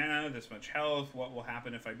this much mana, this much health. What will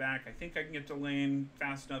happen if I back? I think I can get to lane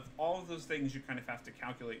fast enough. All of those things you kind of have to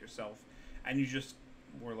calculate yourself, and you just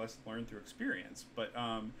more or less learn through experience. But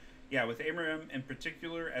yeah, with ARAM in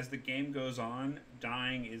particular, as the game goes on,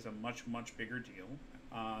 dying is a much bigger deal,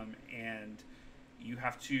 and you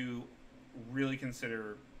have to really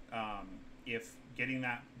consider if getting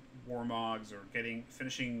that Warmogs or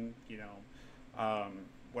finishing,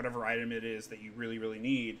 whatever item it is that you really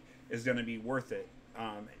need is going to be worth it.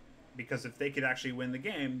 Because if they could actually win the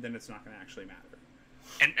game, then it's not going to actually matter.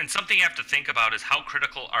 And something you have to think about is how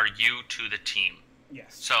critical are you to the team?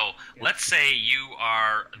 Yes. So let's say you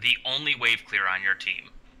are the only wave clear on your team,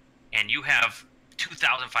 and you have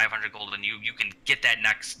 2,500 gold, and you can get that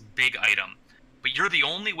next big item, but you're the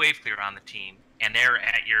only wave clear on the team, and they're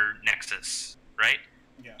at your nexus, right?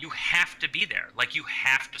 Yeah. You have to be there. Like, you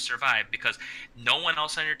have to survive, because no one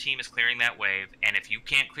else on your team is clearing that wave, and if you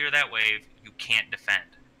can't clear that wave, you can't defend.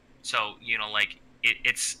 So,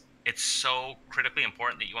 it's so critically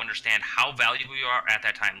important that you understand how valuable you are at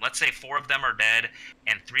that time. Let's say 4 of them are dead,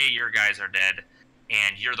 and 3 of your guys are dead,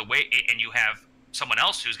 and you're and you have someone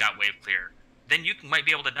else who's got wave clear. Then you might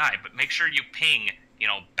be able to die, but make sure you ping,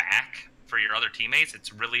 back for your other teammates.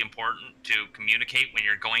 It's really important to communicate when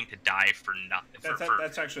you're going to die for nothing.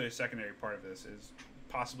 That's actually a secondary part of this, is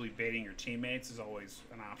possibly baiting your teammates is always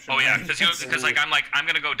an option. Oh yeah, because like I'm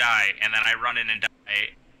gonna go die, and then I run in and die,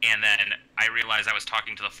 and then I realize I was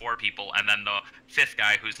talking to the 4 people, and then the 5th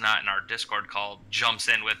guy who's not in our Discord call jumps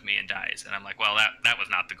in with me and dies, and I'm like, well, that was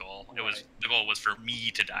not the goal. It was the goal was for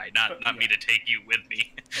me to die, not me to take you with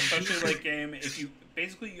me. Especially late game, if you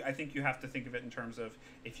basically, I think you have to think of it in terms of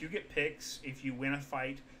if you get picks, if you win a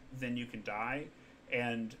fight, then you can die,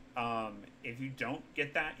 and if you don't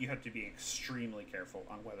get that, you have to be extremely careful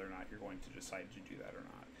on whether or not you're going to decide to do that or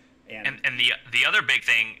not. And the other big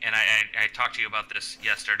thing, and I talked to you about this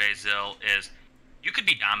yesterday, Zill, is you could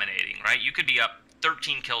be dominating, right? You could be up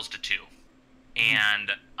 13 kills to 2,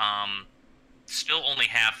 and still only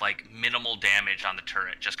have like minimal damage on the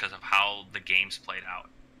turret just because of how the game's played out.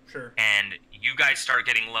 Sure. And you guys start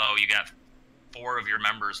getting low. You got 4 of your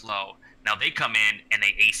members low. Now they come in and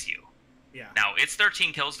they ace you. Yeah. Now it's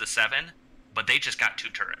 13 kills to 7, but they just got 2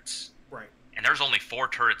 turrets. Right. And there's only 4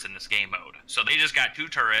 turrets in this game mode. So they just got 2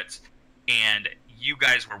 turrets, and you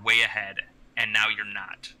guys were way ahead, and now you're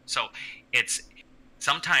not. So it's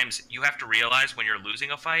sometimes you have to realize when you're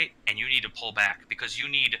losing a fight, and you need to pull back, because you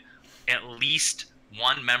need at least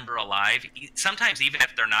 1 member alive. Sometimes even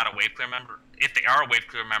if they're not a wave clear member, if they are a wave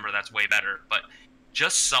clear member, that's way better. But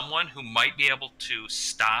just someone who might be able to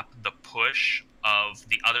stop the push of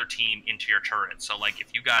the other team into your turret. So like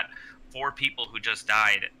if you got 4 people who just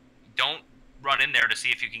died, don't run in there to see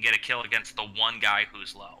if you can get a kill against the 1 guy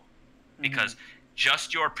who's low, because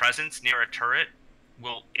just your presence near a turret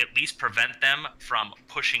will at least prevent them from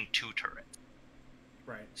pushing 2 turrets.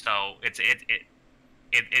 Right. So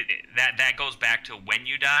that goes back to when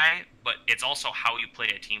you die, but it's also how you play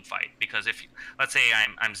a team fight. Because if let's say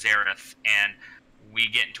I'm Xerath and we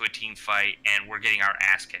get into a team fight and we're getting our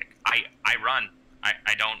ass kicked, I run.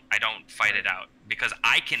 I don't fight it out, because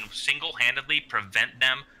I can single-handedly prevent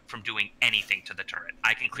them from doing anything to the turret.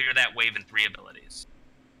 I can clear that wave in 3 abilities,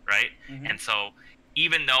 right? And so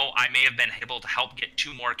even though I may have been able to help get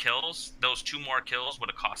 2 more kills, those 2 more kills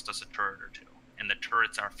would have cost us a turret or 2, and the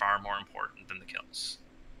turrets are far more important than the kills.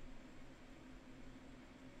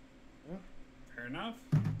 Fair enough.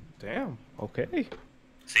 Damn. Okay.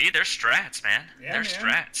 See, there's strats, man. Yeah, there's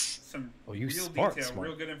strats. Some you real smart, detail, smart.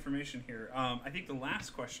 real good information here. I think the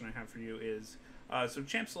last question I have for you is, so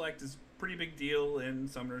Champ Select is a pretty big deal in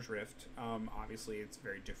Summoner's Rift. Obviously, it's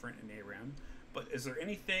very different in ARAM. But is there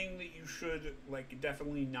anything that you should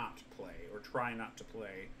definitely not play or try not to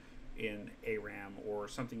play in ARAM, or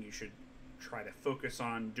something you should try to focus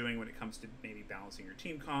on doing when it comes to maybe balancing your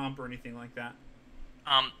team comp or anything like that?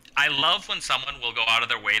 I love when someone will go out of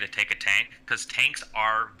their way to take a tank, because tanks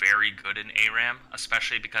are very good in ARAM,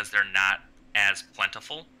 especially because they're not as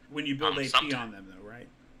plentiful. When you build AP on them, though, right?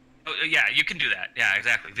 Oh, yeah, you can do that. Yeah,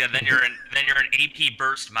 exactly. Then you're an AP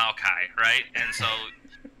burst Maokai, right? And so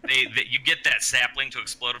you get that sapling to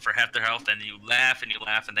explode for half their health, and you laugh and you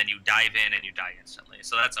laugh, and then you dive in and you die instantly.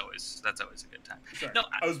 So that's always a good time. Sorry, No,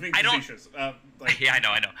 I was being I don't. facetious. Yeah, I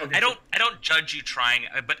know. Okay, I don't judge you trying,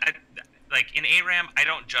 but like in ARAM, I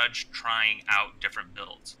don't judge trying out different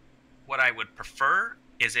builds. What I would prefer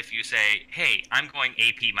is if you say, hey, I'm going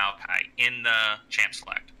AP Maokai in the champ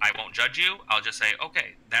select. I won't judge you. I'll just say,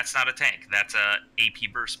 okay, that's not a tank. That's a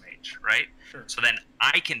AP burst mage, right? Sure. So then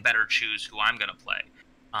I can better choose who I'm going to play.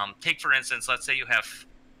 Take, for instance, let's say you have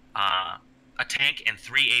a tank and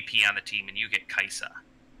 3 AP on the team, and you get Kaisa.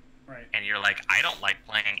 Right. And you're like, I don't like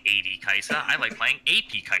playing AD Kaisa. I like playing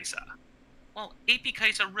AP Kaisa. Well, AP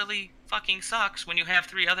Kaisa really fucking sucks when you have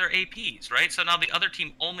 3 other APs, right? So now the other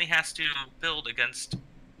team only has to build against,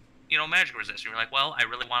 magic resist. You're like, well, I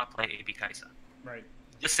really want to play AP Kaisa. Right.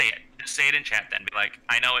 Just say it. Just say it in chat then. Be like,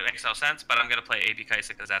 I know it makes no sense, but I'm going to play AP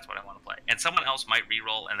Kaisa because that's what I want to play. And someone else might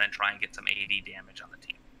reroll and then try and get some AD damage on the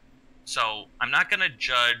team. So I'm not going to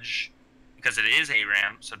judge, because it is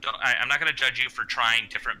ARAM, so I'm not going to judge you for trying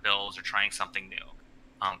different builds or trying something new.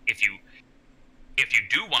 If you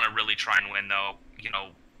do want to really try and win, though,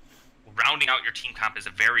 rounding out your team comp is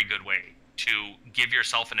a very good way to give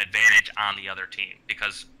yourself an advantage on the other team,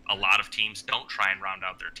 because a lot of teams don't try and round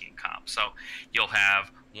out their team comp. So you'll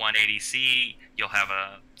have one ADC, you'll have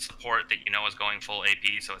a support that is going full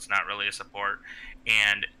AP, so it's not really a support,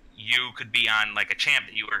 and you could be on like a champ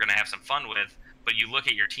that you are going to have some fun with, but you look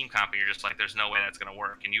at your team comp and you're just like, there's no way that's going to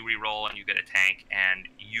work, and you re-roll and you get a tank, and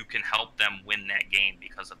you can help them win that game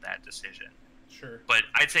because of that decision. Sure. But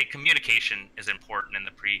I'd say communication is important in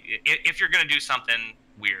the if you're going to do something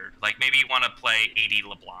weird, like maybe you want to play AD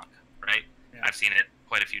LeBlanc, right? Yeah. I've seen it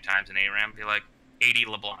quite a few times in ARAM. Be like, AD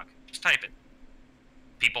LeBlanc, just type it.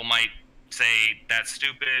 People might say that's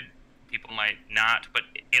stupid, people might not, but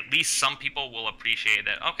at least some people will appreciate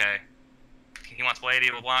that, okay, he wants to play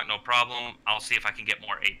AD LeBlanc, no problem. I'll see if I can get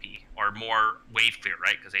more AP or more wave clear,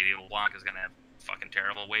 right? Because AD LeBlanc is going to have fucking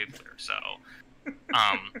terrible wave clear. So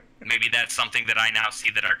maybe that's something that I now see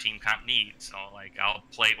that our team comp needs. So like, I'll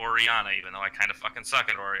play Orianna, even though I kind of fucking suck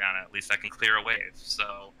at Orianna. At least I can clear a wave.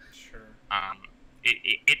 So sure.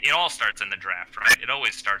 It all starts in the draft, right? It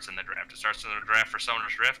always starts in the draft. It starts in the draft for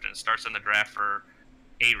Summoner's Rift, and it starts in the draft for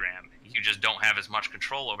ARAM. You just don't have as much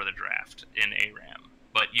control over the draft in ARAM.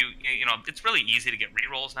 But it's really easy to get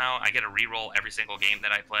rerolls now. I get a reroll every single game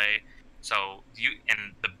that I play. So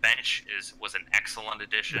the bench was an excellent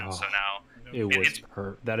addition. Oh, so now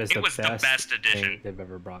that is the best addition thing they've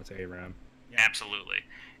ever brought to ARAM. Yeah. Absolutely.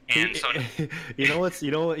 And so you know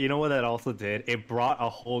what that also did? It brought a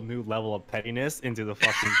whole new level of pettiness into the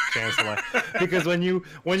fucking chancellor. Because when you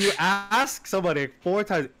ask somebody 4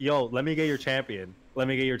 times, yo, let me get your champion,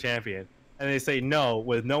 and they say no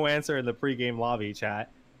with no answer in the pregame lobby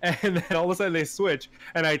chat, and then all of a sudden they switch,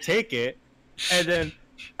 and I take it, and then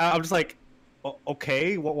I'm just like,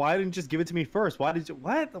 okay, why didn't you just give it to me first? Why did you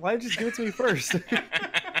just give it to me first?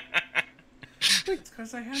 It's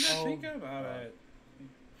because I had to think about it.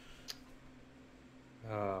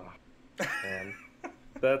 Oh, man.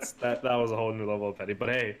 That was a whole new level of petty. But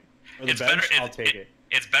hey, for the it's bench, better, I'll take it.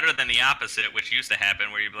 It's better than the opposite, which used to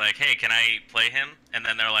happen, where you'd be like, hey, can I play him? And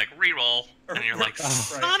then they're like, reroll. And you're like,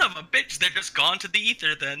 son of a bitch, they're just gone to the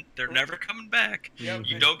ether then. They're never coming back. Yep.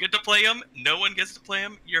 You don't get to play him. No one gets to play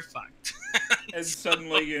him. You're fucked. And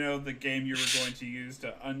suddenly, the game you were going to use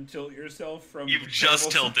to untilt yourself from You've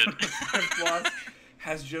just tilted. Loss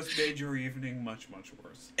has just made your evening much, much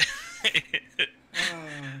worse.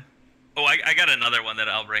 Oh, I got another one that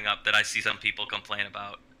I'll bring up that I see some people complain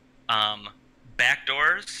about.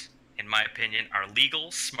 Backdoors, in my opinion, are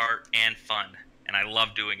legal, smart, and fun. And I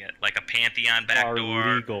love doing it. Like a Pantheon backdoor.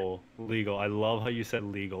 Are legal. I love how you said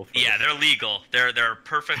legal first. Yeah, they're legal. They're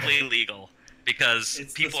perfectly legal. Because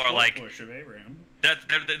it's people are like, push of ARAM.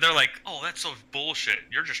 They're like, oh, that's so bullshit.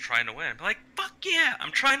 You're just trying to win. I'm like, fuck yeah,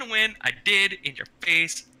 I'm trying to win. I did, in your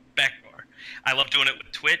face, backdoor. I love doing it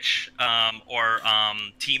with Twitch, or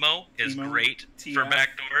Teemo is great for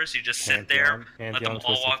backdoors. You just sit there, let them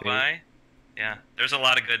all walk by. Yeah, there's a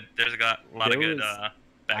lot of good. There's a lot of good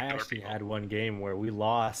backdoor I actually people. had one game where we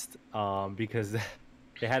lost because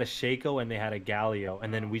they had a Shaco and they had a Galio,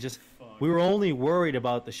 and then we were only worried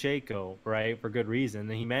about the Shaco, right, for good reason.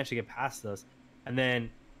 And he managed to get past us, and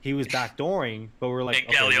then he was backdooring, but we're like,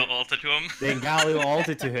 and Galio ulted to him. Then Galio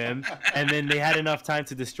ulted to him, and then they had enough time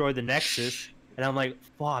to destroy the Nexus. And I'm like,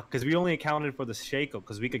 fuck, because we only accounted for the Shaco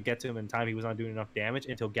because we could get to him in time. He was not doing enough damage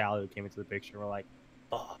until Galio came into the picture. We're like,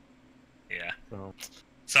 oh. Yeah.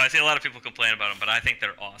 So I see a lot of people complain about them, but I think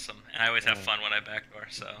they're awesome. And I always have fun when I backdoor.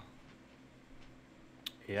 So.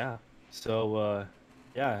 Yeah. So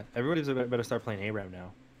yeah, everybody's better start playing ARAM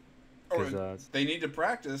now. They need to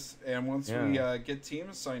practice, and once we get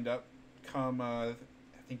teams signed up, come I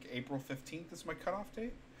think April 15th is my cutoff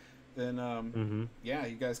date. Then yeah,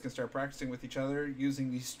 you guys can start practicing with each other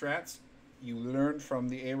using these strats you learned from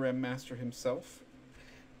the ARAM master himself,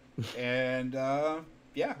 and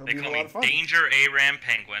yeah, it'll they be a call lot me of fun. Danger ARAM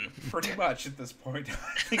Penguin. Pretty much at this point,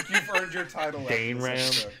 I think you've earned your title. Dane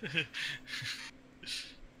Ram.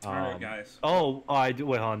 All right, guys. I do.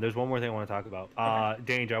 Wait, hold on. There's one more thing I want to talk about. Okay.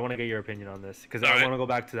 Danger. I want to get your opinion on this because All I right. want to go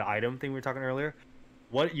back to the item thing we were talking earlier.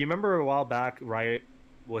 What you remember a while back, Riot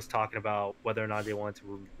was talking about whether or not they wanted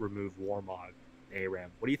to remove Warmog ARAM.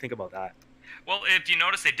 What do you think about that? Well, if you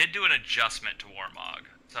notice, they did do an adjustment to Warmog,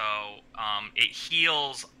 so it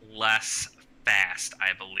heals less fast,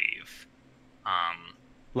 I believe.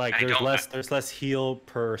 Like there's less heal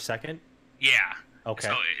per second. Yeah.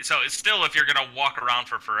 Okay. So it's still, if you're gonna walk around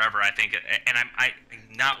for forever, I think, and I'm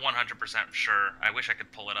not 100% sure. I wish I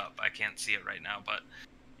could pull it up. I can't see it right now, but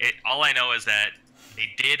all I know is that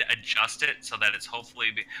they did adjust it so that it's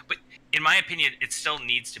hopefully. But in my opinion, it still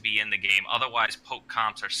needs to be in the game. Otherwise, poke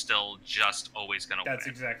comps are still just always gonna win. That's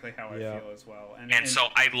exactly how I feel as well. And so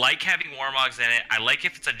I like having Warmogs in it. I like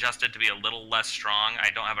if it's adjusted to be a little less strong.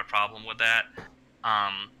 I don't have a problem with that.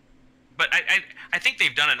 But I think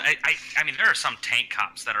they've done it. I mean, there are some tank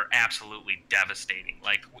comps that are absolutely devastating.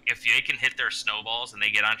 Like, if they can hit their snowballs and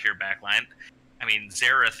they get onto your back line, I mean,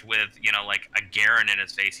 Xerath with, like a Garen in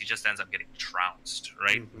his face, he just ends up getting trounced,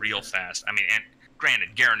 right? Real fast. I mean, and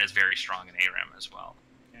granted, Garen is very strong in ARAM as well.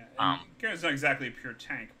 Yeah, Garen's not exactly a pure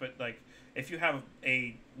tank, but, like, if you have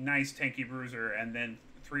a nice tanky bruiser and then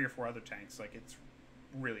 3 or 4 other tanks, like, it's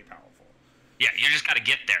really powerful. Yeah, you just got to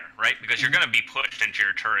get there, right? Because you're going to be pushed into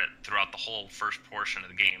your turret throughout the whole first portion of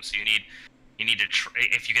the game. So you need to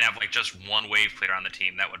if you can have like just one wave clear on the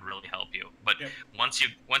team, that would really help you. But once you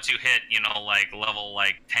hit like level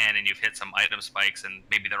like 10 and you've hit some item spikes and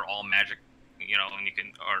maybe they're all magic, and you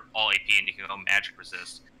can, or all AP and you can go magic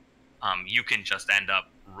resist, you can just end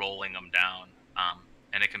up rolling them down.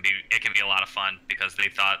 And it can be a lot of fun because they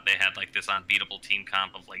thought they had like this unbeatable team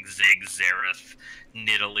comp of like Zig, Xerath,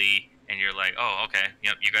 Nidalee. And you're like, oh, okay,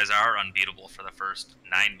 you guys are unbeatable for the first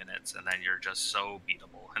 9 minutes, and then you're just so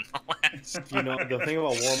beatable in the last. The thing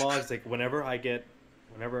about Warmogs, like whenever I get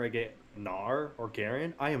Gnar or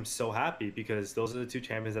Garen, I am so happy because those are the 2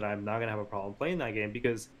 champions that I'm not gonna have a problem playing that game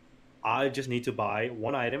because I just need to buy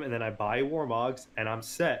one item and then I buy Warmogs and I'm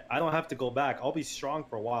set. I don't have to go back. I'll be strong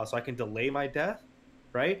for a while, so I can delay my death,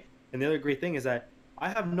 right? And the other great thing is that I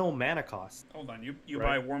have no mana cost. Hold on, you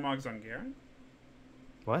buy Warmogs on Garen?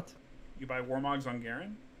 What? You buy Warmogs on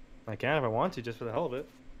Garen? I can if I want to, just for the hell of it.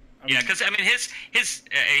 Yeah, because I mean his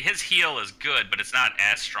heal is good, but it's not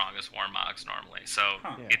as strong as Warmogs normally. So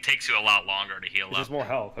it takes you a lot longer to heal up. Just more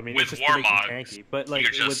health. I mean, with it's just Warmogs, tanky, but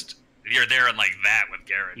like you're there and like that with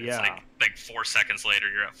Garen. Yeah. It's like 4 seconds later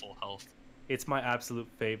you're at full health. It's my absolute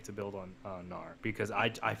fave to build on Gnar because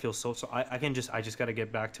I feel so I just got to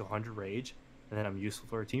get back to 100 rage. And then I'm useful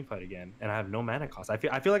for a team fight again, and I have no mana cost. I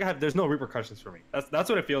feel like there's no repercussions for me. That's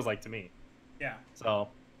what it feels like to me. Yeah. So,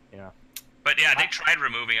 yeah. But yeah, they tried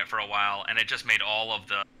removing it for a while, and it just made all of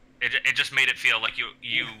the. It just made it feel like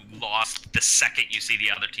you lost the second you see the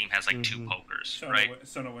other team has like 2 pokers, right?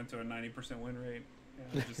 Sona went to a 90% win rate.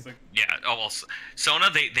 Yeah, just like... yeah. Oh well, Sona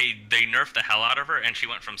they nerfed the hell out of her, and she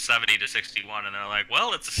went from 70 to 61, and they're like,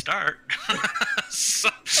 well, it's a start.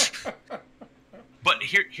 But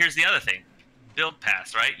here's the other thing. Build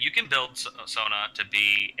paths, right? You can build Sona to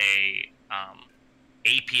be a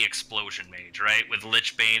AP explosion mage, right? With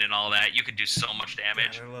Lichbane and all that, you could do so much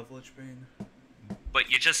damage. God, I love Lichbane. But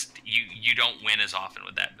you don't win as often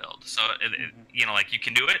with that build. So like you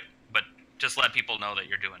can do it, but just let people know that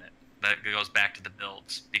you're doing it. That goes back to the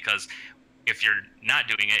builds, because if you're not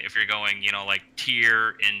doing it, if you're going, like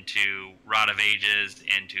tier into Rod of Ages,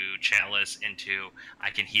 into Chalice, into I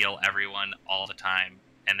can heal everyone all the time,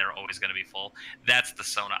 and they're always going to be full. That's the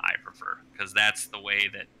Sona I prefer, because that's the way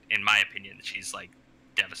that, in my opinion, she's like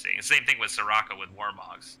devastating. Same thing with Soraka with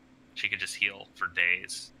Warmogs. She could just heal for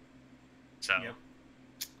days. So,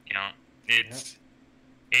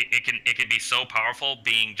 it can be so powerful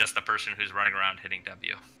being just the person who's running around hitting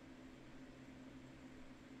W.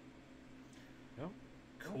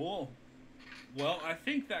 Cool. Well, I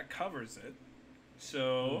think that covers it.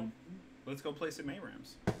 So, let's go play some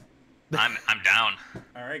ARAMs. I'm down.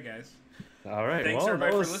 All right, guys. All right. Thanks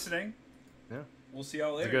everybody for listening. Yeah. We'll see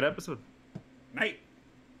y'all later. It's a good episode. Night.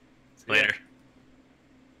 Later.